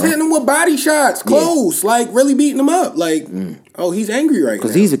 floors. And was yo. hitting him with body shots, close, like really beating him up. Like, oh, he's angry right now.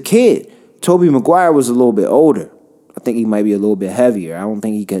 Because he's a kid. Tobey Maguire was a little bit older. I think he might be a little bit heavier. I don't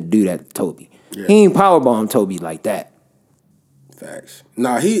think he could do that to Tobey. Yeah. He ain't powerbomb Tobey like that. Facts.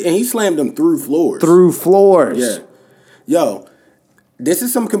 Nah, he slammed him through floors. Through floors. Yeah. Yo, this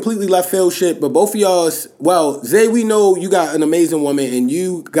is some completely left field shit, but both of y'all's, well, Zay, we know you got an amazing woman and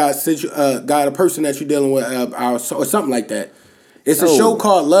you got a person that you're dealing with or something like that. It's a Oh. show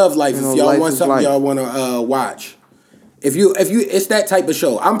called Love Life. You know, If y'all Life want is something Life. y'all want to watch. If you, it's that type of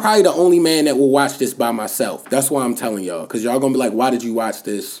show. I'm probably the only man that will watch this by myself. That's why I'm telling y'all, because y'all gonna be like, why did you watch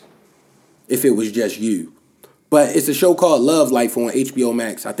this if it was just you? But it's a show called Love Life on HBO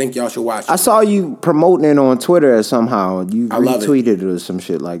Max. I think y'all should watch I it. saw you promoting it on Twitter or somehow. You I love it. retweeted it or some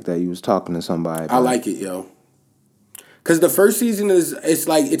shit like that. You was talking to somebody. I like it, yo. Cause the first season it's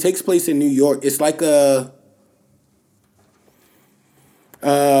like it takes place in New York. It's like a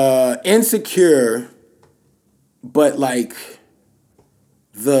Insecure, but like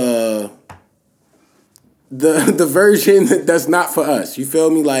the version that's not for us. You feel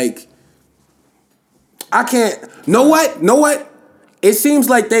me? Like I can't. Know what? It seems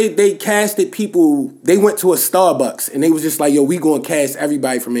like they casted people. They went to a Starbucks and they was just like, yo, we gonna cast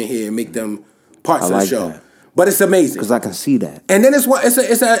everybody from in here and make them parts I of like the show. that. But it's amazing. Because I can see that. And then it's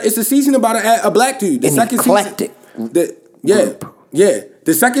a season about a black dude. The An second eclectic season, group. yeah.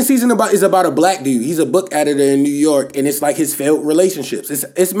 The second season is about a black dude. He's a book editor in New York, and it's like his failed relationships.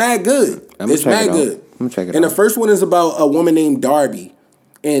 It's mad good. I'ma It's check mad it out. good. I'ma check it And out. the first one is about a woman named Darby,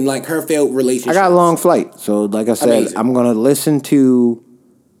 and like her failed relationship. I got a long flight. So like I said, Amazing. I'm going to listen to...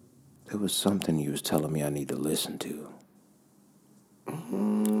 There was something you was telling me I need to listen to.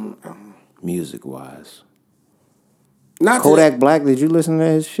 Music-wise. Not Kodak Black, did you listen to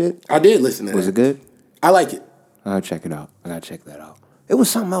his shit? I did listen to that. Was it good? I like it. I'll check it out. I gotta check that out. It was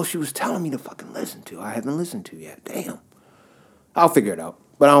something else she was telling me to fucking listen to. I haven't listened to yet. Damn. I'll figure it out.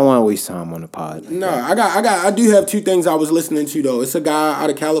 But I don't want to waste time on the pod. No, I do have 2 things I was listening to though. It's a guy out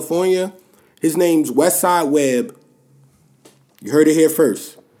of California. His name's Westside Webb. You heard it here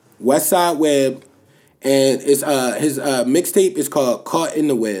first. Westside Webb, and it's his mixtape is called Caught in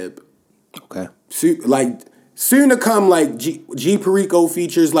the Web. Okay. Soon to come, like G Perico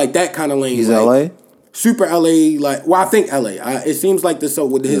features, like that kind of lane. He's like, LA? Super LA, like, well, I think LA. It seems like his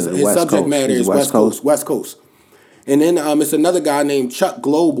subject Coast. matter He's is West Coast. And then it's another guy named Chuck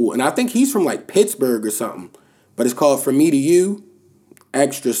Global, and I think he's from like Pittsburgh or something. But it's called From Me to You,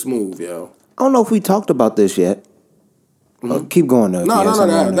 extra smooth, yo. I don't know if we talked about this yet. Keep going though. No,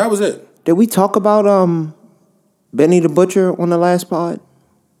 that was it. Did we talk about Benny the Butcher on the last pod?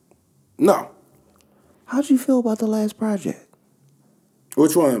 No. How'd you feel about the last project?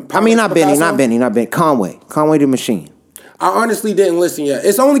 Which one? I mean, not Benny. Conway the Machine. I honestly didn't listen yet.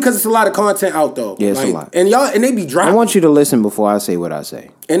 It's only because it's a lot of content out though. Yeah, it's a lot. And they be dropping. I want you to listen before I say what I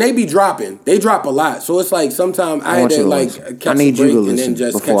say. And they be dropping. They drop a lot. So it's like sometimes I had to like catch I need a break you to and listen then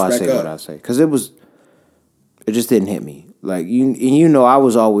just before catch I back say up. what I say. Because it just didn't hit me. Like, you know, I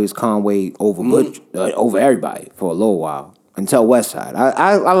was always Conway over Butch, over everybody for a little while. Until Westside.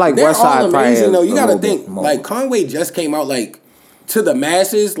 I like They're Westside all amazing probably though. You got gotta think, like Conway just came out like to the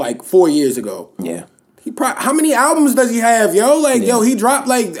masses like 4 years ago. Yeah. How many albums does he have, yo? Like, yo, he dropped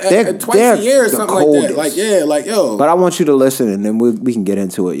like twice a year or something coldest. like that. Like, yo. But I want you to listen, and then we can get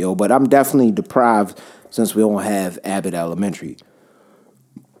into it, yo. But I'm definitely deprived since we don't have Abbott Elementary.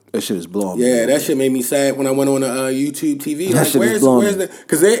 That shit is blowing me. Yeah, that shit made me sad when I went on YouTube TV. That like, shit is blowing me.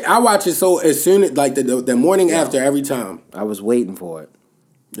 Because I watch it so as soon as, like, the morning after every time. I was waiting for it.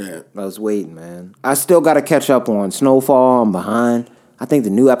 Yeah. I was waiting, man. I still got to catch up on Snowfall. I'm behind. I think the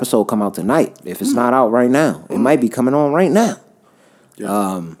new episode come out tonight. If it's not out right now, it might be coming on right now.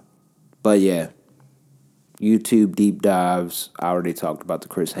 Yeah. But yeah, YouTube deep dives. I already talked about the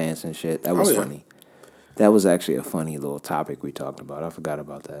Chris Hansen shit. That was funny. That was actually a funny little topic we talked about. I forgot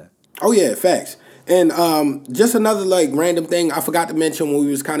about that. Oh yeah, facts. And just another like random thing I forgot to mention when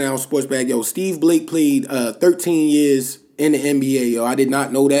we was kind of on Sports Bag. Yo, Steve Blake played 13 years in the NBA. Yo, I did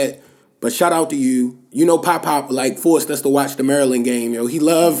not know that. But shout out to you. You know, Pop like forced us to watch the Maryland game. Yo, he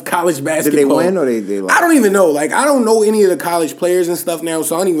loved college basketball. Did they win or they lost? I don't even know. Like, I don't know any of the college players and stuff now,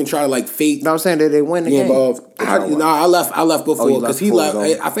 so I don't even try to like fake. No, I'm saying did they win the game? Involved. I left before because he left. Go.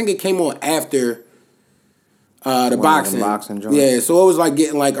 I think it came on after the boxing. Joint. Yeah, so it was like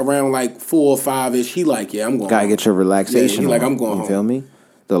getting like around like 4 or 5-ish. He like, yeah, I'm going. Gotta get your relaxation. Yeah, he like, on. I'm going You home. feel me?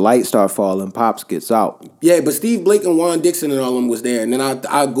 The lights start falling. Pops gets out. Yeah, but Steve Blake and Juan Dixon and all them was there. And then I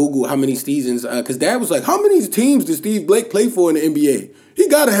Googled how many seasons, because Dad was like, how many teams did Steve Blake play for in the NBA? He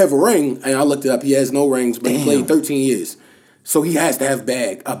got to have a ring. And I looked it up. He has no rings, but he played 13 years. So he has to have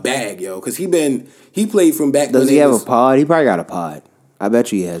a bag, yo. Because he played from back Does when he have a pod? He probably got a pod. I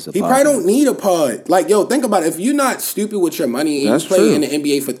bet you he has a pod. He probably don't need a pod. Like, yo, think about it. If you're not stupid with your money and That's you play true. in the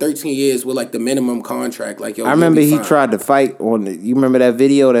NBA for 13 years with like the minimum contract, like, yo, I remember he tried to fight on. You remember that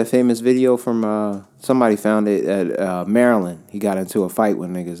video, that famous video from somebody found it at Maryland. He got into a fight with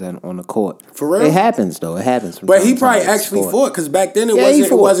niggas on the court. For real? It happens though. It happens. From But time he to probably time in actually sport. fought because back then it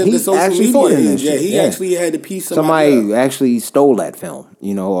Yeah, wasn't he the social actually fought in media. this Yeah, shit. he Yeah. actually had to piece Somebody somebody up. actually stole that film,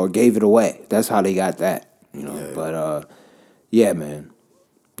 or gave it away. That's how they got that, Yeah. But yeah, man.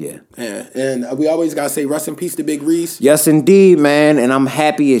 Yeah. Yeah, and we always gotta say rest in peace to Big Reese. Yes, indeed, man. And I'm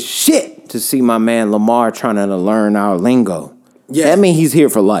happy as shit to see my man Lamar trying to learn our lingo. Yeah. That means he's here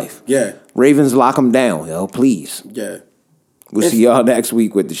for life. Yeah, Ravens, lock him down, yo, please. yeah, We'll see y'all next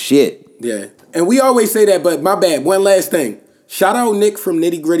week with the shit. yeah. And we always say that, but my bad. One last thing. Shout out Nick from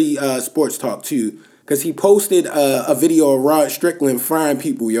Nitty Gritty Sports Talk too. Because he posted a video of Rod Strickland frying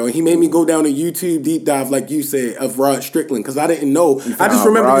people, yo. And he made me go down a YouTube deep dive, like you said, of Rod Strickland. Because I didn't know. I just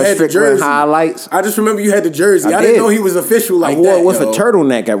remember Rod you had the Strickland jersey. highlights. I just remember you had the jersey. I didn't did. know he was official like I wore that, it with yo. a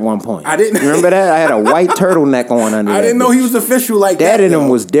turtleneck at one point. I didn't- You remember that? I had a white turtleneck on under I didn't know he was official like that. Dad and yo. him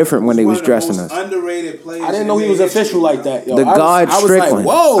was different when they was One of the dressing most us. underrated players. I didn't know he was official like that, yo. The I God was Strickland.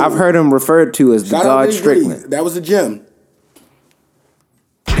 Like, whoa. I've heard him referred to as the Shout out God Nitty Gritty. Strickland. That was a gem.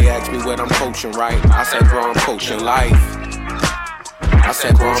 They asked me what I'm coaching, right? I said, bro, I'm coaching life. I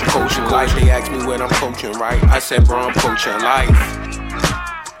said, bro, I'm coaching life. They asked me what I'm coaching, right? I said, bro, I'm coaching life.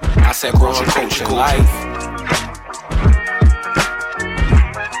 I said, bro, I'm coaching life.